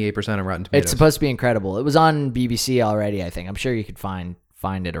like 98% on Rotten Tomatoes. It's supposed to be incredible. It was on BBC already, I think. I'm sure you could find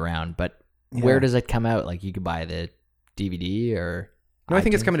it around, but where does it come out? Like, you could buy the DVD or... No, I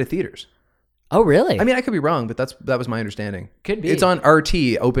think it's coming to theaters. Oh, really? I mean, I could be wrong, but that was my understanding. Could be. It's on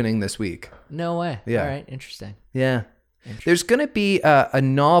RT opening this week. No way. Yeah. All right. Interesting. Yeah. There's going to be a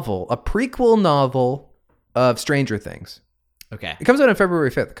novel, a prequel novel of Stranger Things. Okay. It comes out on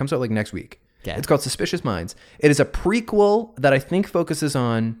February 5th. It comes out like next week. Okay. It's called Suspicious Minds. It is a prequel that I think focuses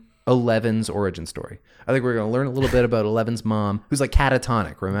on Eleven's origin story. I think we're going to learn a little bit about Eleven's mom, who's like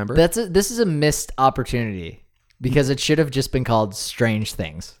catatonic, remember? This is a missed opportunity because it should have just been called Strange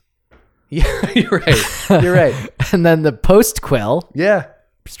Things. Yeah, you're right. You're right. And then the post-quill, Yeah,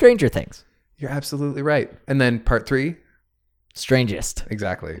 Stranger Things. you're absolutely right. And then part 3? Strangest.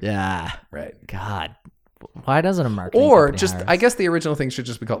 Exactly. Yeah. Right. God. Why doesn't a marketing Or company just, hire I guess the original thing should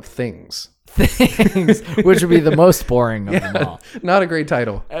just be called Things. Things, which would be the most boring of them all. Not a great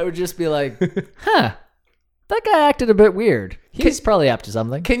title. I would just be like, huh, that guy acted a bit weird. He's probably up to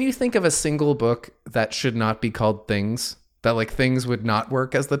something. Can you think of a single book that should not be called Things? That like Things would not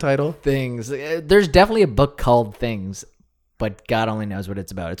work as the title? Things. There's definitely a book called Things, but God only knows what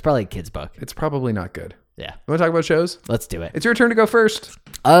it's about. It's probably a kid's book. It's probably not good. Yeah. You want to talk about shows? Let's do it. It's your turn to go first.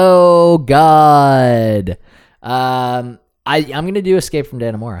 Oh, God. I'm going to do Escape from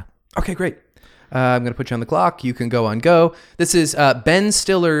Dannemora. Okay, great. I'm going to put you on the clock. You can go on go. This is Ben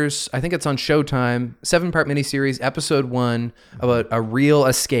Stiller's, I think it's on Showtime, 7-part miniseries, episode 1, about a real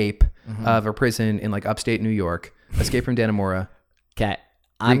escape of a prison in like upstate New York. Escape from Dannemora. Okay.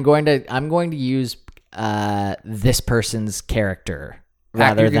 I'm going to use this person's character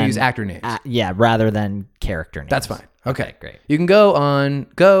rather You're going than to use actor names. rather than character names. That's fine. Okay, great. You can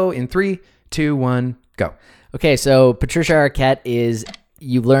go in 3, 2, 1, go. Okay, so Patricia Arquette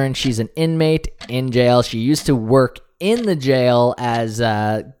you learn she's an inmate in jail. She used to work in the jail as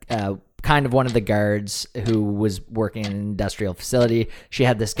kind of one of the guards who was working in an industrial facility. She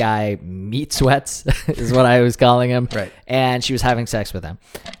had this guy, Meat Sweats, is what I was calling him. Right. And she was having sex with him.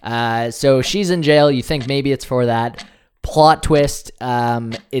 So she's in jail. You think maybe it's for that. Plot twist,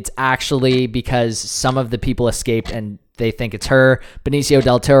 it's actually because some of the people escaped and they think it's her. Benicio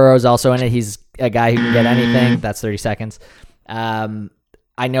del Toro is also in it. He's a guy who can get anything. That's 30 seconds.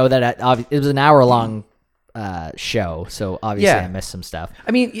 I know that it was an hour-long show, so obviously I missed some stuff.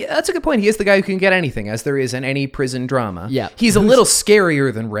 I mean, yeah, that's a good point. He is the guy who can get anything, as there is in any prison drama. Yeah. He's a little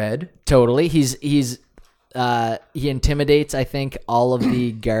scarier than Red. Totally. He intimidates, I think, all of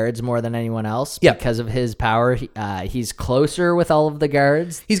the guards more than anyone else because of his power. He's closer with all of the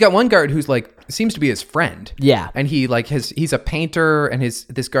guards. He's got one guard who's like seems to be his friend. Yeah. And he's a painter, and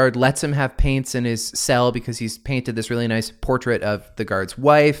this guard lets him have paints in his cell because he's painted this really nice portrait of the guard's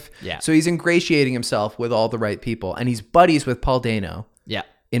wife. Yeah. So he's ingratiating himself with all the right people, and he's buddies with Paul Dano. Yeah.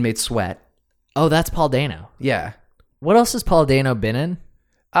 Inmate Sweat. Oh, that's Paul Dano. Yeah. What else has Paul Dano been in?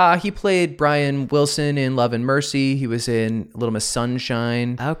 He played Brian Wilson in Love and Mercy. He was in Little Miss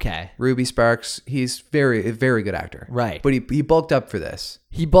Sunshine. Okay. Ruby Sparks. He's a very good actor. Right. But he bulked up for this.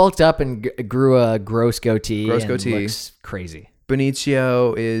 He bulked up and grew a gross goatee. Looks crazy.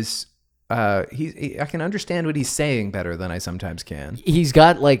 Benicio is I can understand what he's saying better than I sometimes can. He's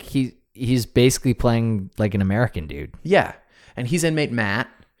got he's basically playing like an American dude. Yeah. And he's inmate Matt.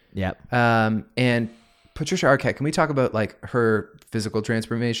 Yep. And Patricia Arquette, can we talk about like her physical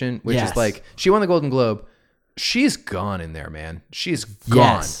transformation, which Yes. is like she won the Golden Globe. She's gone in there, man. She's gone.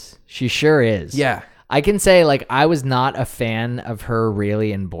 Yes, she sure is. Yeah. I can say like I was not a fan of her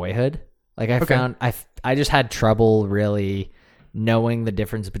really in Boyhood. Like I just had trouble really knowing the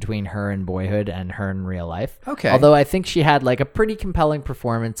difference between her in Boyhood and her in real life. Okay. Although I think she had like a pretty compelling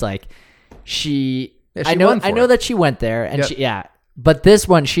performance. Like I won for know it. that she went there and Yep. but this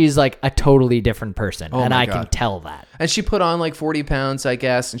one, she's like a totally different person. Oh and my I God. can tell that. And she put on like 40 pounds, I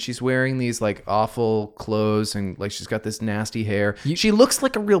guess, and she's wearing these like awful clothes, and like she's got this nasty hair. She looks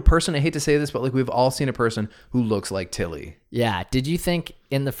like a real person. I hate to say this, but like we've all seen a person who looks like Tilly. Yeah. Did you think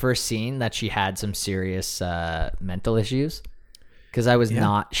in the first scene that she had some serious mental issues? Because I was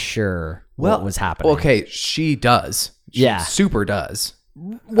not sure what was happening. Okay, she does. She super does.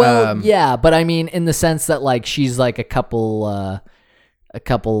 Well, yeah, but I mean, in the sense that like she's like a couple,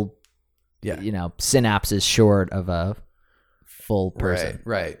 synapses short of a full person.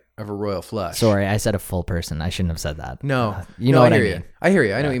 Right. Of a royal flush. Sorry, I said a full person. I shouldn't have said that. No, you know what I hear mean. you. I hear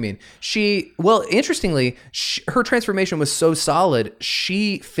you. I know what you mean. Interestingly, her transformation was so solid.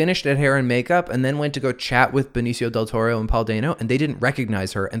 She finished at hair and makeup and then went to go chat with Benicio del Toro and Paul Dano, and they didn't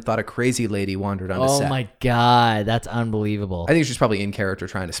recognize her and thought a crazy lady wandered onto set. Oh my God, that's unbelievable. I think she's probably in character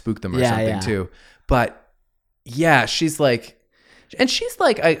trying to spook them or something too. But yeah, she's like,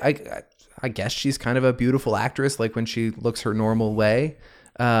 I guess she's kind of a beautiful actress, like when she looks her normal way.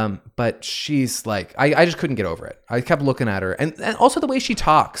 But she's like, I just couldn't get over it. I kept looking at her, and also the way she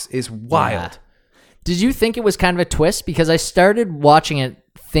talks is wild. Yeah. Did you think it was kind of a twist? Because I started watching it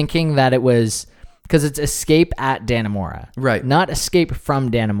thinking that it was because it's escape at Dannemora, Right. Not escape from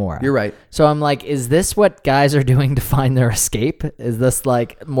Dannemora. You're right. So I'm like, is this what guys are doing to find their escape? Is this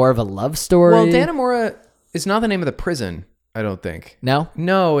like more of a love story? Well, Dannemora is not the name of the prison. I don't think. No?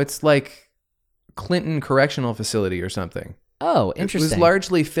 No, it's like Clinton Correctional Facility or something. Oh, It interesting. was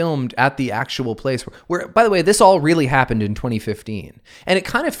largely filmed at the actual place where, by the way, this all really happened in 2015. And it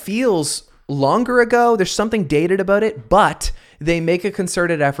kind of feels longer ago. There's something dated about it, but they make a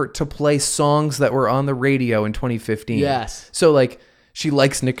concerted effort to play songs that were on the radio in 2015. Yes. So like she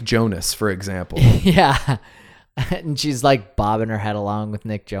likes Nick Jonas, for example. Yeah. And she's like bobbing her head along with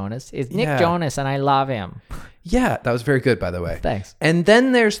Nick Jonas. It's Nick Yeah. Jonas and I love him. Yeah, that was very good, by the way. Thanks. And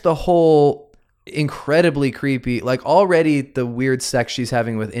then there's the whole incredibly creepy, like already the weird sex she's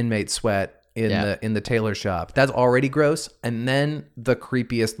having with inmate Sweat in the tailor shop. That's already gross. And then the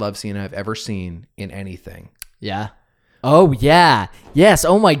creepiest love scene I've ever seen in anything. Yeah. Oh, yeah. Yes.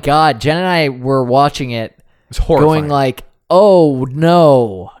 Oh, my God. Jen and I were watching it. It's horrifying. Going like, oh,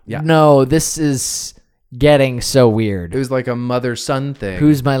 no. Yeah. No, this is getting so weird. It was like a mother-son thing.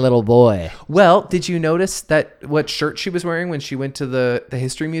 Who's my little boy? Well, did you notice that what shirt she was wearing when she went to the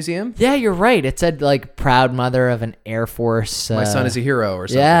history museum? Yeah, you're right. It said like proud mother of an Air Force. My son is a hero or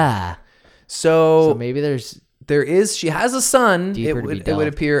something. Yeah. So Maybe she has a son, Deeper it to be would delved.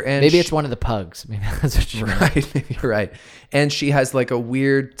 appear. And maybe it's one of the pugs. Maybe that's what you mean. right. Maybe you're right. And she has like a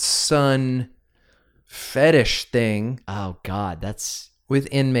weird son fetish thing Oh, God. That's. with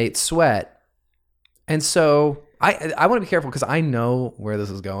inmate Sweat. And so I want to be careful because I know where this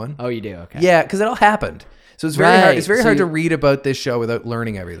is going. Oh, you do? Okay. Yeah, because it all happened. So it's very hard. Right. It's very So hard to you- read about this show without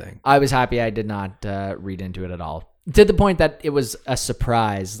learning everything. I was happy I did not read into it at all. To the point that it was a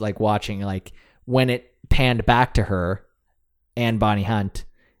surprise, like watching, like when it panned back to her and Bonnie Hunt,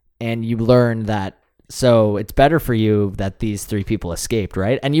 and you learn that, so it's better for you that these three people escaped,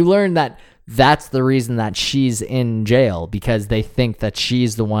 right? And you learn that that's the reason that she's in jail, because they think that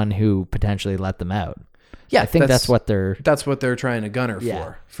she's the one who potentially let them out. Yeah, I think that's what they're... That's what they're trying to gun her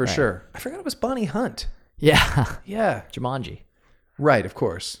Yeah, for right. sure. I forgot it was Bonnie Hunt. Yeah. Yeah, Jumanji. right. Of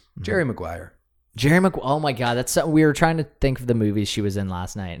course, Mm-hmm. Jerry Maguire. Jerry Maguire. Oh my God, that's we were trying to think of the movies she was in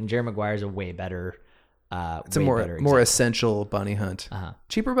last night, and Jerry Maguire's a way better. It's a more essential Bonnie Hunt. Uh-huh.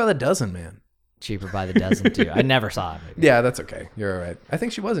 Cheaper by the dozen, man. Cheaper by the dozen too. I never saw it. Maybe. Yeah, that's okay. You're all right. I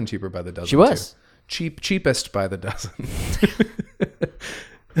think she wasn't cheaper by the dozen. She was. too. Cheapest by the dozen.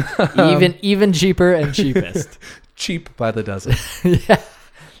 even cheaper and cheapest. Cheap by the dozen. Yeah,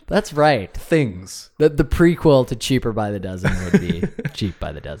 that's right. Things. The prequel to Cheaper by the Dozen would be Cheap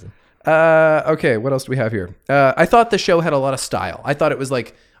by the Dozen. Okay, what else do we have here? I thought the show had a lot of style. I thought it was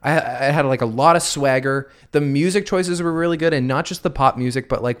like I had like a lot of swagger. The music choices were really good, and not just the pop music,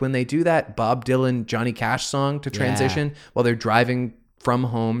 but like when they do that Bob Dylan, Johnny Cash song to transition while they're driving from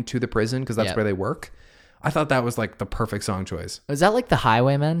home to the prison because that's where they work. I thought that was like the perfect song choice. Was that like the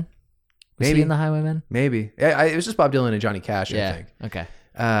Highwaymen? Was Maybe. he in the Highwaymen? Maybe it was just Bob Dylan and Johnny Cash. I think. Okay.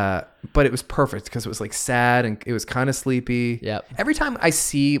 But it was perfect because it was like sad and it was kind of sleepy. Yep. Every time I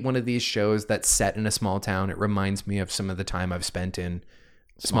see one of these shows that's set in a small town, it reminds me of some of the time I've spent in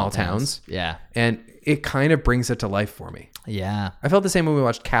small towns. Yeah. And it kind of brings it to life for me. Yeah. I felt the same when we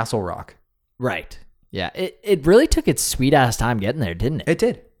watched Castle Rock. Right. Yeah. It really took its sweet ass time getting there, didn't it? It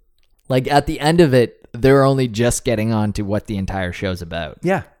did. Like at the end of it, they're only just getting on to what the entire show's about.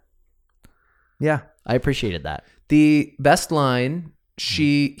 Yeah. Yeah. I appreciated that. The best line,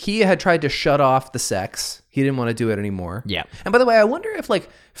 he had tried to shut off the sex. He didn't want to do it anymore. Yeah. And by the way, I wonder if like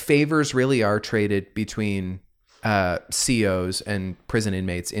favors really are traded between COs and prison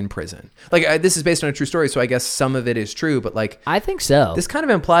inmates in prison. Like this is based on a true story, so I guess some of it is true, but like I think so. this kind of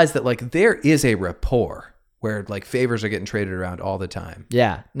implies that like there is a rapport where like favors are getting traded around all the time.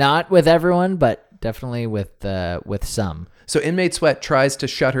 Yeah. Not with everyone, but definitely with some. So inmate Sweat tries to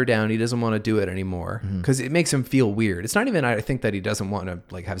shut her down. He doesn't want to do it anymore because it makes him feel weird. It's not even I think that he doesn't want to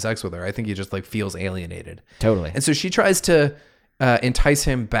like have sex with her. I think he just like feels alienated. Totally. And so she tries to entice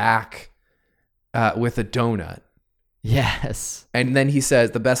him back with a donut. Yes. And then he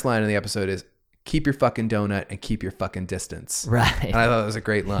says the best line in the episode is keep your fucking donut and keep your fucking distance. Right. And I thought that was a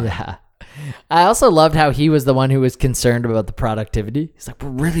great line. Yeah. I also loved how he was the one who was concerned about the productivity. He's like, we're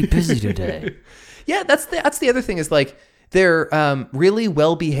really busy today. Yeah, that's the other thing is like they're really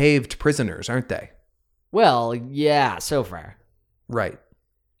well-behaved prisoners, aren't they? Well, yeah, so far. Right.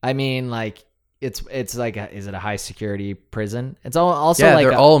 I mean, like it's like is it a high security prison? It's also Yeah, like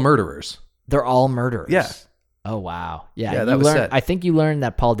they're all murderers. they're all murderers. Yeah. Oh wow. Yeah. Yeah, that was set. I think you learned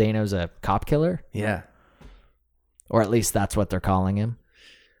that Paul Dano's a cop killer, Yeah. or at least that's what they're calling him.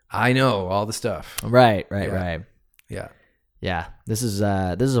 I know all the stuff. Right. Yeah. Yeah. Yeah. This is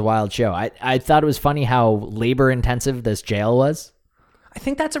a wild show. I thought it was funny how labor intensive this jail was. I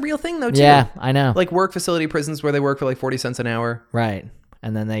think that's a real thing though too. Yeah, I know. Like work facility prisons where they work for like 40 cents an hour. Right.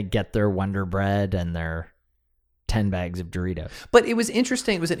 And then they get their Wonder Bread and their 10 bags of Doritos. But it was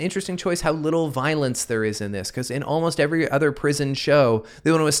interesting. It was an interesting choice how little violence there is in this, because in almost every other prison show,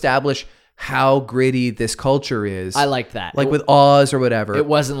 they want to establish how gritty this culture is. I liked that. Like with Oz or whatever. It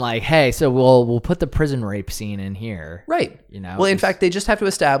wasn't like, hey, so we'll put the prison rape scene in here. Right. You know? Well, in fact, they just have to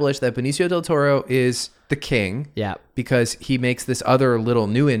establish that Benicio del Toro is the king. Yeah. Because he makes this other little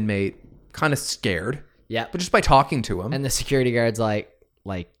new inmate kind of scared. Yeah. But just by talking to him. And the security guard's like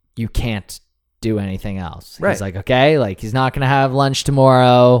you can't do anything else. Right. He's like, okay, like he's not gonna have lunch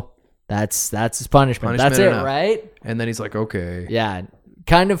tomorrow. That's his punishment. That's it, enough. Right? And then he's like, okay. Yeah.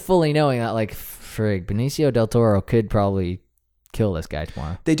 Kind of fully knowing that, like, frig, Benicio del Toro could probably kill this guy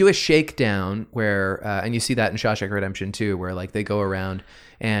tomorrow. They do a shakedown where, and you see that in Shawshank Redemption too, where like they go around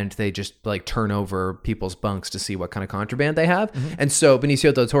and they just like turn over people's bunks to see what kind of contraband they have. Mm-hmm. And so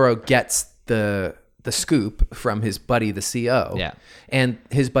Benicio del Toro gets the scoop from his buddy, the CO. Yeah. And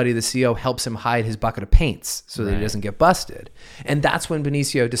his buddy, the CO, helps him hide his bucket of paints so that he doesn't get busted. And that's when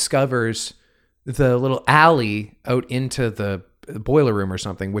Benicio discovers the little alley out into the boiler room or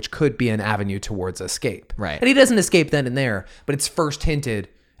something, which could be an avenue towards escape. Right. And he doesn't escape then and there, but it's first hinted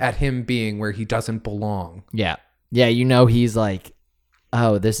at him being where he doesn't belong. Yeah. Yeah, you know, he's like,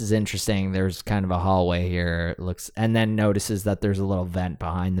 oh, this is interesting. There's kind of a hallway here. It looks, and then notices that there's a little vent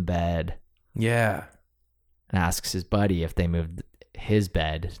behind the bed. Yeah. And asks his buddy if they moved his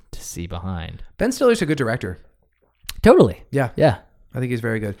bed to see behind. Ben Stiller's a good director. Totally. Yeah. Yeah. I think he's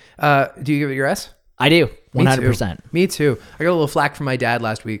very good. Do you give it your S? I do. 100%. Me too. I got a little flack from my dad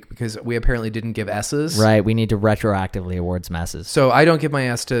last week because we apparently didn't give S's. Right. We need to retroactively award some S's. So I don't give my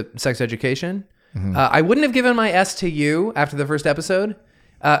S to Sex Education. Mm-hmm. I wouldn't have given my S to you after the first episode.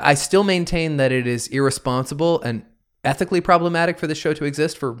 I still maintain that it is irresponsible and ethically problematic for this show to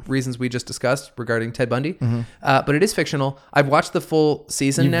exist for reasons we just discussed regarding Ted Bundy. Mm-hmm. But it is fictional. I've watched the full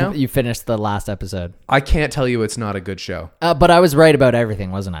season now. You finished the last episode. I can't tell you it's not a good show. But I was right about everything,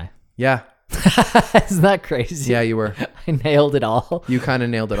 wasn't I? Yeah. Isn't that crazy? Yeah, you were. I nailed it all. You kind of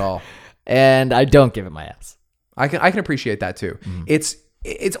nailed it all. And I don't give it my S. I can appreciate that too. Mm.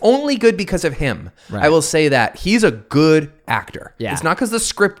 It's only good because of him. Right. I will say that. He's a good actor. Yeah. It's not because the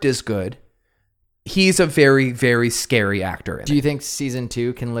script is good. He's a very, very scary actor. Do you think season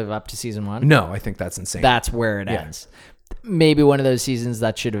 2 can live up to season 1? No, I think that's insane. That's where it ends. Maybe one of those seasons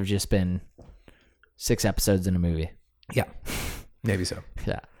that should have just been 6 episodes in a movie. Yeah, maybe so.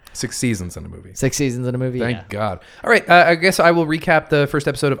 Yeah. 6 seasons in a movie. 6 seasons in a movie? Thank God. All right, I guess I will recap the first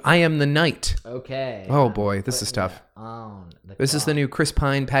episode of I Am the Night. Okay. Oh boy, this is tough. This is the new Chris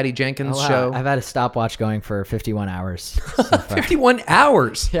Pine, Patty Jenkins show. I've had a stopwatch going for 51 hours. So 51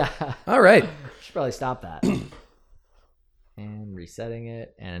 hours? Yeah. All right. Should probably stop that. And resetting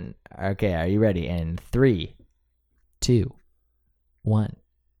it. And okay, are you ready? In 3, 2, 1,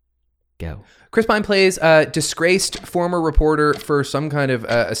 go. Chris Pine plays a disgraced former reporter for some kind of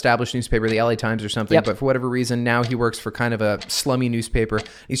established newspaper, the LA Times or something. Yep. But for whatever reason, now he works for kind of a slummy newspaper.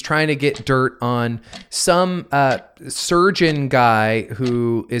 He's trying to get dirt on some surgeon guy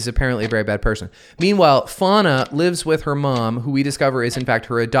who is apparently a very bad person. Meanwhile, Fauna lives with her mom, who we discover is in fact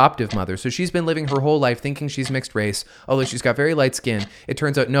her adoptive mother. So she's been living her whole life thinking she's mixed race, although she's got very light skin. It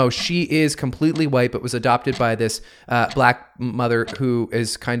turns out, no, she is completely white, but was adopted by this black mother who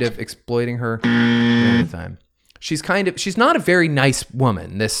is kind of exploiting her all the time. She's not a very nice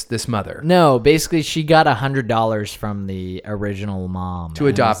woman, this mother. No, basically she got $100 from the original mom to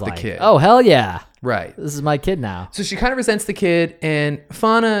adopt the kid. Oh, hell yeah. Right. This is my kid now. So she kind of resents the kid, and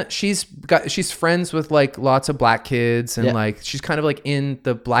Fauna, she's friends with like lots of black kids, and like she's kind of like in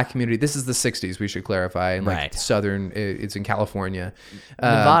the black community. This is the 60s, we should clarify, and like southern, it's in California.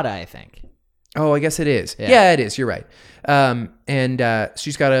 Nevada, I think. Oh, I guess it is. Yeah, it is. You're right. And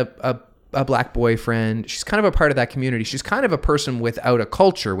she's got a black boyfriend. She's kind of a part of that community. She's kind of a person without a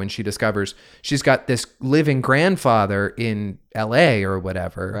culture when she discovers she's got this living grandfather in LA or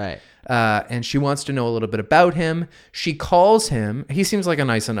whatever. Right. And she wants to know a little bit about him. She calls him. He seems like a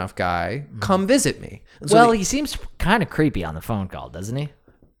nice enough guy. Come visit me. So he seems kind of creepy on the phone call, doesn't he?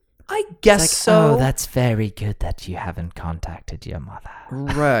 I guess so. Oh, that's very good that you haven't contacted your mother.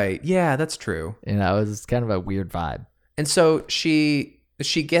 Right. Yeah, that's true. You know, it's kind of a weird vibe. And so she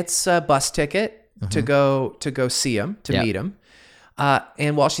gets a bus ticket to go see him, to meet him.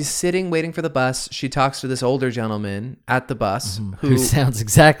 And while she's sitting waiting for the bus, she talks to this older gentleman at the bus who sounds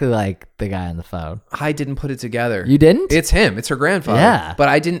exactly like the guy on the phone. I didn't put it together. You didn't? It's him. It's her grandfather. Yeah. But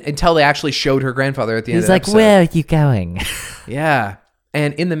I didn't until they actually showed her grandfather at the end of the episode. He's like, where are you going? Yeah.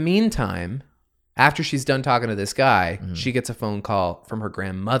 And in the meantime, after she's done talking to this guy, she gets a phone call from her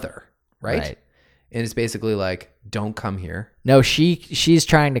grandmother, right? And it's basically like, don't come here. No, she's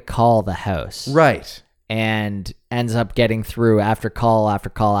trying to call the house. Right. and ends up getting through after call after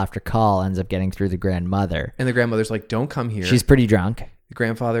call after call, ends up getting through the grandmother. And the grandmother's like, don't come here. She's pretty drunk. The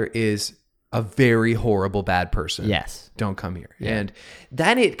grandfather is a very horrible, bad person. Yes. Don't come here. Yeah. And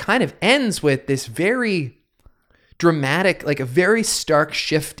then it kind of ends with this very dramatic, like a very stark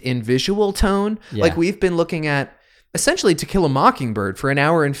shift in visual tone. Yeah. Like we've been looking at essentially To Kill a Mockingbird for an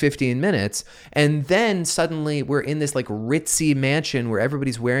hour and 15 minutes. And then suddenly we're in this like ritzy mansion where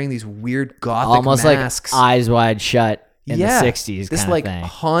everybody's wearing these weird gothic Almost masks. like Eyes Wide Shut in the 60s. This kind like of thing.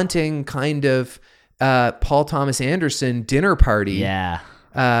 haunting kind of Paul Thomas Anderson dinner party. Yeah.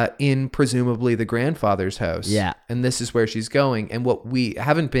 In presumably the grandfather's house. Yeah. And this is where she's going. And what we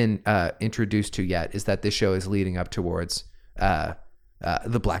haven't been introduced to yet is that this show is leading up towards the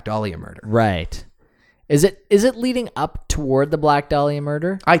Black Dahlia murder. Right. Is it leading up toward the Black Dahlia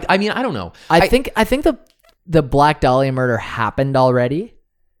murder? I mean, I don't know. I think the Black Dahlia murder happened already.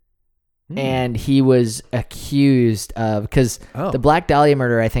 And he was accused of, because the Black Dahlia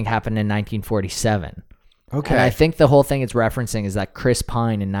murder, I think, happened in 1947. Okay. And I think the whole thing it's referencing is that Chris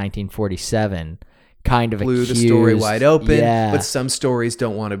Pine in 1947 kind of blew accused, the story wide open, yeah, but some stories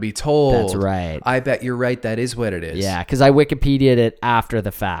don't want to be told. That's right. I bet you're right. That is what it is. Yeah, because I Wikipedia'd it after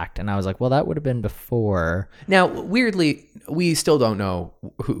the fact, and I was like, well, that would have been before. Now, weirdly, we still don't know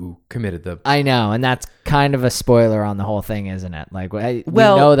who committed the... I know, and that's kind of a spoiler on the whole thing, isn't it? Like, we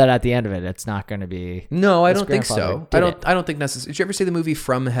know that at the end of it, it's not going to be... No, I don't think so. I don't think necessarily. Did you ever see the movie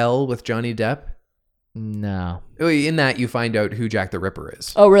From Hell with Johnny Depp? No. In that, you find out who Jack the Ripper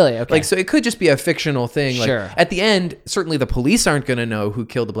is. Oh, really? Okay. Like, so it could just be a fictional thing. Like, sure. At the end, certainly the police aren't going to know who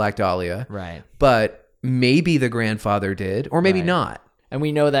killed the Black Dahlia. Right. But maybe the grandfather did, or maybe not. And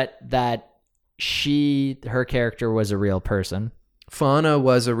we know that her character was a real person. Fauna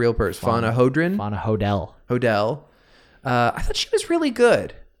was a real person. Fauna Hodrin? Fauna Hodel. I thought she was really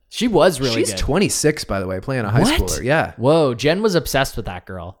good. She was really good. She's 26, by the way, playing a high schooler. Yeah. Whoa, Jen was obsessed with that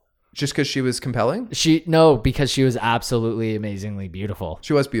girl. Just because she was compelling? Because she was absolutely amazingly beautiful.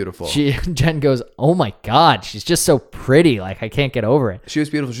 She was beautiful. Jen goes, oh my God, she's just so pretty. Like, I can't get over it. She was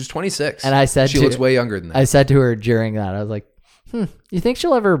beautiful. She's 26. And I said she looks way younger than that. I said to her during that, I was like, you think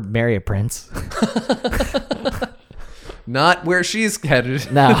she'll ever marry a prince? Not where she's headed.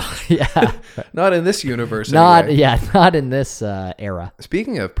 No, yeah. Not in this universe. Anyway. Not in this era.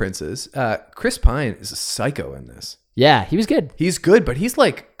 Speaking of princes, Chris Pine is a psycho in this. Yeah, he was good. He's good, but he's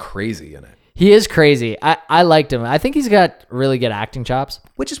like crazy in it. He is crazy. I liked him. I think he's got really good acting chops.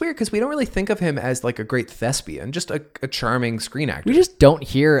 Which is weird because we don't really think of him as like a great thespian, just a charming screen actor. We just don't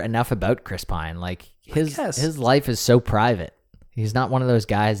hear enough about Chris Pine. Like his life is so private. He's not one of those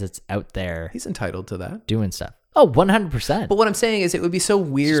guys that's out there. He's entitled to that. Doing stuff. Oh, 100%. But what I'm saying is it would be so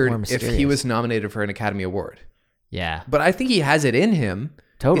weird if he mysterious. was nominated for an Academy Award. Yeah. But I think he has it in him.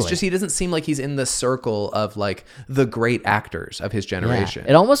 Totally. It's just he doesn't seem like he's in the circle of like the great actors of his generation.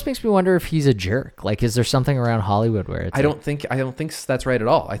 Yeah. It almost makes me wonder if he's a jerk. Like, is there something around Hollywood where it's I don't think that's right at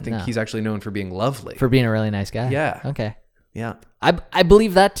all. I think No. he's actually known for being lovely. for being a really nice guy? Yeah. Okay. Yeah. I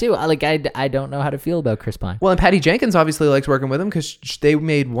believe that too. I don't know how to feel about Chris Pine. Well, and Patty Jenkins obviously likes working with him because they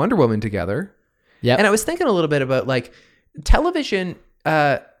made Wonder Woman together. Yeah. And I was thinking a little bit about like television.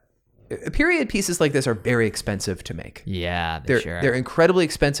 Period pieces like this are very expensive to make. Yeah, They're incredibly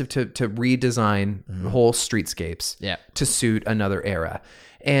expensive to redesign whole streetscapes to suit another era.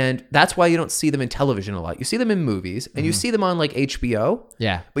 And that's why you don't see them in television a lot. You see them in movies and you see them on like HBO.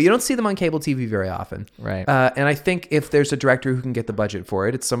 Yeah. But you don't see them on cable TV very often. Right. And I think if there's a director who can get the budget for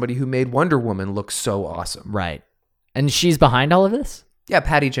it, it's somebody who made Wonder Woman look so awesome. Right. And she's behind all of this? Yeah,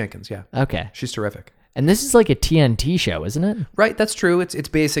 Patty Jenkins. Yeah. Okay. She's terrific. And this is like a TNT show, isn't it? Right, that's true. It's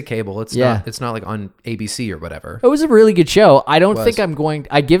basic cable. It's not like on ABC or whatever. It was a really good show. I don't think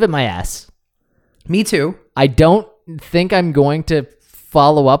I give it my S. Me too. I don't think I'm going to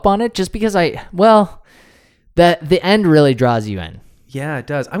follow up on it just because the end really draws you in. Yeah, it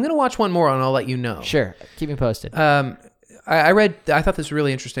does. I'm going to watch one more and I'll let you know. Sure. Keep me posted. I thought this was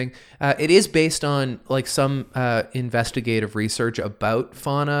really interesting. It is based on like some investigative research about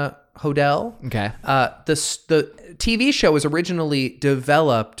Fauna Hodel. Okay. The TV show was originally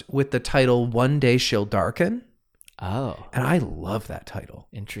developed with the title One Day She'll Darken. Oh. And I love that title.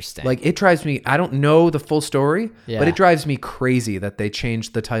 Interesting. Like it drives me, I don't know the full story, Yeah. but it drives me crazy that they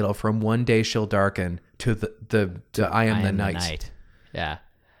changed the title from One Day She'll Darken to the I Am the Night. Yeah.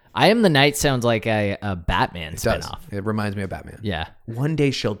 I Am the Night sounds like a Batman Does. spinoff. It reminds me of Batman. Yeah. One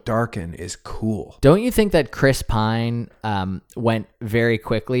Day She'll Darken is cool. Don't you think that Chris Pine went very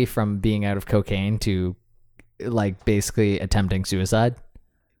quickly from being out of cocaine to like basically attempting suicide?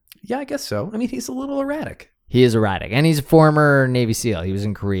 Yeah, I guess so. I mean, he's a little erratic. He is erratic, and he's a former Navy SEAL. He was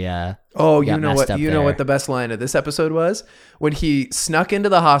in Korea. Oh, He got you know messed what? up You know there. what the best line of this episode was? When he snuck into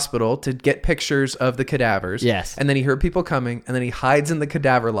the hospital to get pictures of the cadavers. Yes. And then he heard people coming, and then he hides in the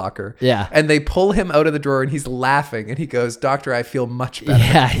cadaver locker. Yeah. And they pull him out of the drawer, and he's laughing, and he goes, "Doctor, I feel much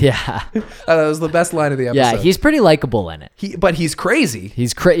better." Yeah. That was the best line of the episode. Yeah, he's pretty likable in it. But he's crazy.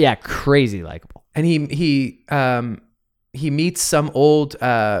 He's crazy likable. And he meets some old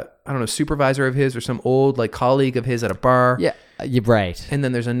I don't know, supervisor of his or some old like colleague of his at a bar. Yeah, you're right. And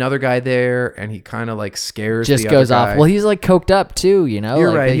then there's another guy there, and he kind of like scares Just the goes other off. guy. Well, he's like coked up too, you know? You're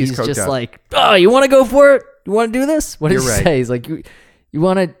Like, right, he's He's coked just up. like, oh, you want to go for it? You want to do this? What does You're he right. say? He's like, you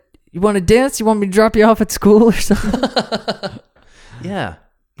want to dance? You want me to drop you off at school or something? Yeah.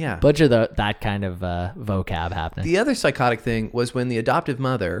 Bunch of that kind of vocab happening. The other psychotic thing was when the adoptive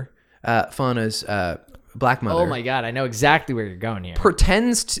mother, Fauna's black mother, Oh my God, I know exactly where you're going here.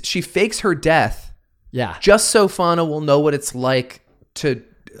 she fakes her death Yeah. just so Fauna will know what it's like to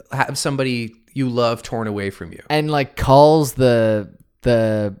have somebody you love torn away from you. And like calls the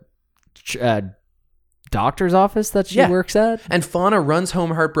doctor's office that she works at. And Fauna runs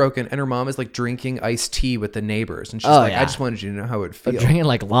home heartbroken, and her mom is like drinking iced tea with the neighbors. And she's Oh, like, yeah. I just wanted you to know how it feels. Drinking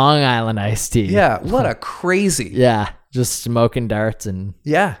like Long Island iced tea. Yeah, what a crazy. Yeah. Just smoking darts and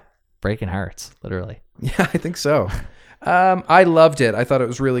Yeah. breaking hearts, literally. Yeah, I think so. I loved it. I thought it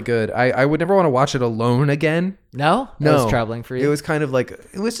was really good. I would never want to watch it alone again. No? That was troubling for you? It was kind of like,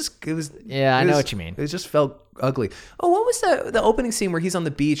 Yeah, I know what you mean. It just felt ugly. Oh, what was the opening scene where he's on the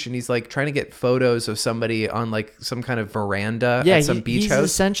beach and he's like trying to get photos of somebody on like some kind of veranda at some beach he's house?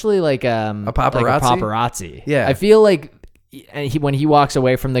 essentially like a paparazzi? Like a paparazzi. Yeah. I feel like when he walks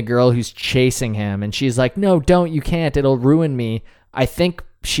away from the girl who's chasing him and she's like, no, don't, you can't, it'll ruin me. I think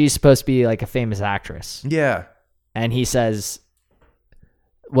she's supposed to be like a famous actress. Yeah. And he says,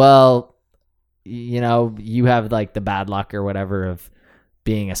 well, you know, you have like the bad luck or whatever of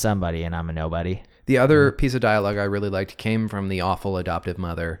being a somebody and I'm a nobody. The other piece of dialogue I really liked came from the awful adoptive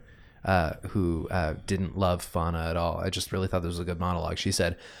mother who didn't love Fauna at all. I just really thought this was a good monologue. She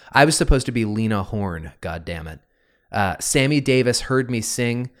said, I was supposed to be Lena Horne, God damn it. Sammy Davis heard me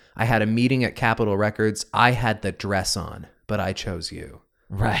sing. I had a meeting at Capitol Records. I had the dress on, but I chose you.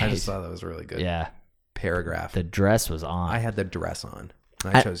 Right. I just thought that was a really good paragraph. The dress was on. I had the dress on.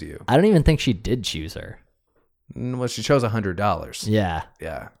 And I chose you. I don't even think she did choose her. Well, she chose $100. Yeah.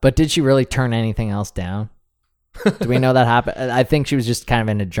 Yeah. But did she really turn anything else down? Do we know that happened? I think she was just kind of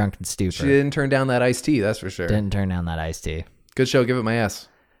in a drunken stupor. She didn't turn down that iced tea, that's for sure. Didn't turn down that iced tea. Good show. Give it my ass.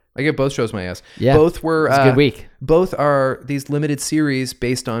 I give both shows my ass. Yeah. Both were It's a good week. Both are these limited series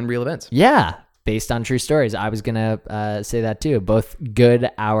based on real events. Yeah. Based on true stories. I was going to say that too. Both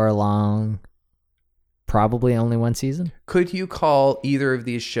good hour-long, probably only one season. Could you call either of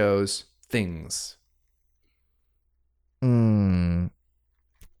these shows things?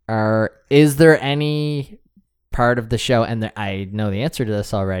 Is there any part of the show, and I know the answer to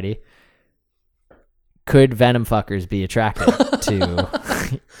this already, could Venom fuckers be attracted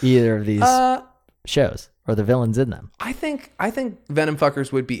to either of these shows or the villains in them? I think Venom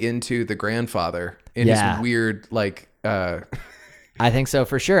fuckers would be into the grandfather in his weird like I think so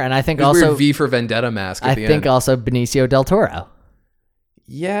for sure. And I think his also weird V for Vendetta mask at the end. also Benicio del Toro.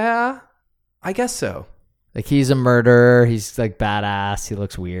 Yeah, I guess so. Like he's a murderer, he's like badass, he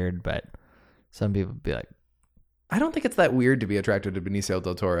looks weird, but some people would be like, I don't think it's that weird to be attracted to Benicio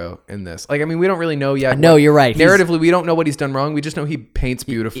del Toro in this. Like, I mean, we don't really know yet. No, you're right. Narratively, we don't know what he's done wrong. We just know he paints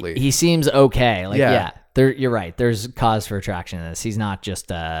beautifully. He seems okay. Like, you're right. There's cause for attraction in this. He's not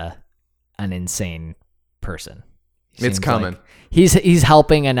just an insane person. It's coming. Like he's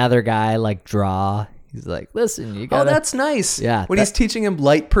helping another guy like draw. He's like, listen, you gotta. Oh, that's nice. Yeah, when he's teaching him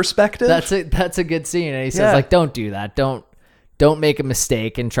light perspective. That's a good scene. And he says like, don't do that. Don't make a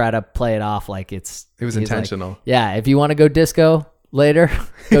mistake and try to play it off like it was intentional. Like, yeah, if you want to go disco later,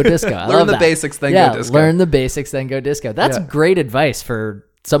 go disco. Learn the basics, then go disco. Learn the basics, then go disco. That's great advice for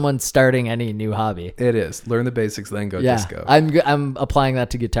someone starting any new hobby. It is. Learn the basics, then go disco. I'm applying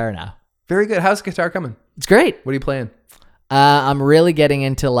that to guitar now. Very good. How's guitar coming? It's great. What are you playing? I'm really getting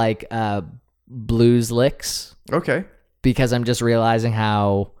into like blues licks. Okay. Because I'm just realizing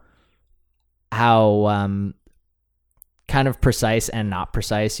how kind of precise and not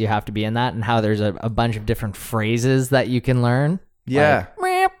precise you have to be in that, and how there's a bunch of different phrases that you can learn. Yeah. Like,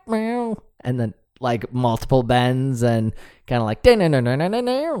 meow, meow, and then like multiple bends and kind of like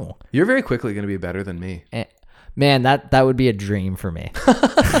no. You're very quickly going to be better than me. Man, that would be a dream for me.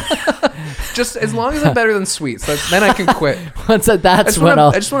 Just as long as I'm better than Sweets, then I can quit. Once I just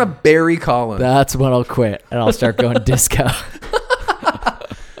want to bury Colin. That's when I'll quit and I'll start going disco.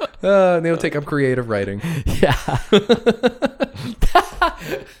 They'll take up creative writing. Yeah.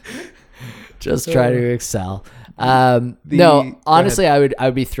 Just try to excel. No, honestly, I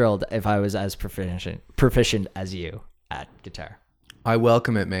would be thrilled if I was as proficient as you at guitar. I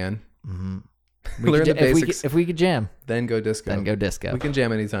welcome it, man. Mm-hmm. Learn the basics. If we could jam, then go disco. We can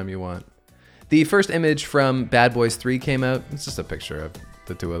jam anytime you want. The first image from Bad Boys 3 came out. It's just a picture of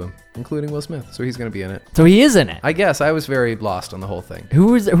the two of them, including Will Smith. So he's going to be in it. So he is in it. I guess. I was very lost on the whole thing.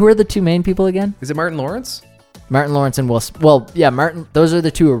 Who are the two main people again? Is it Martin Lawrence? Martin Lawrence and Will Smith. Well, yeah, Martin. Those are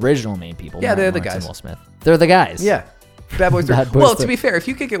the two original main people. Yeah, Martin they're the Lawrence guys. And Will Smith. They're the guys. Yeah. Bad Boys 3. Bad Boys Well, 3. to be fair, if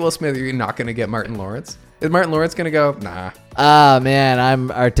you could get Will Smith, you're not going to get Martin Lawrence. Is Martin Lawrence going to go? Nah. Ah, man,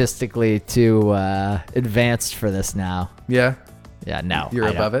 I'm artistically too advanced for this now. Yeah. Yeah, no. You're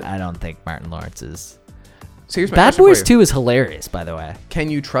above it? I don't think Martin Lawrence is. So here's my Bad question for Boys you. 2 is hilarious, by the way. Can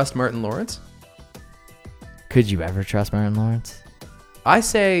you trust Martin Lawrence? Could you ever trust Martin Lawrence? I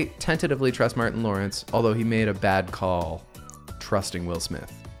say tentatively trust Martin Lawrence, although he made a bad call trusting Will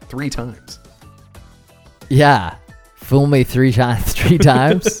Smith 3 times. Yeah. Fool me 3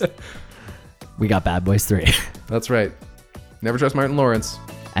 times. We got Bad Boys 3. That's right. Never trust Martin Lawrence.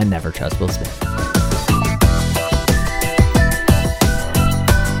 And never trust Will Smith.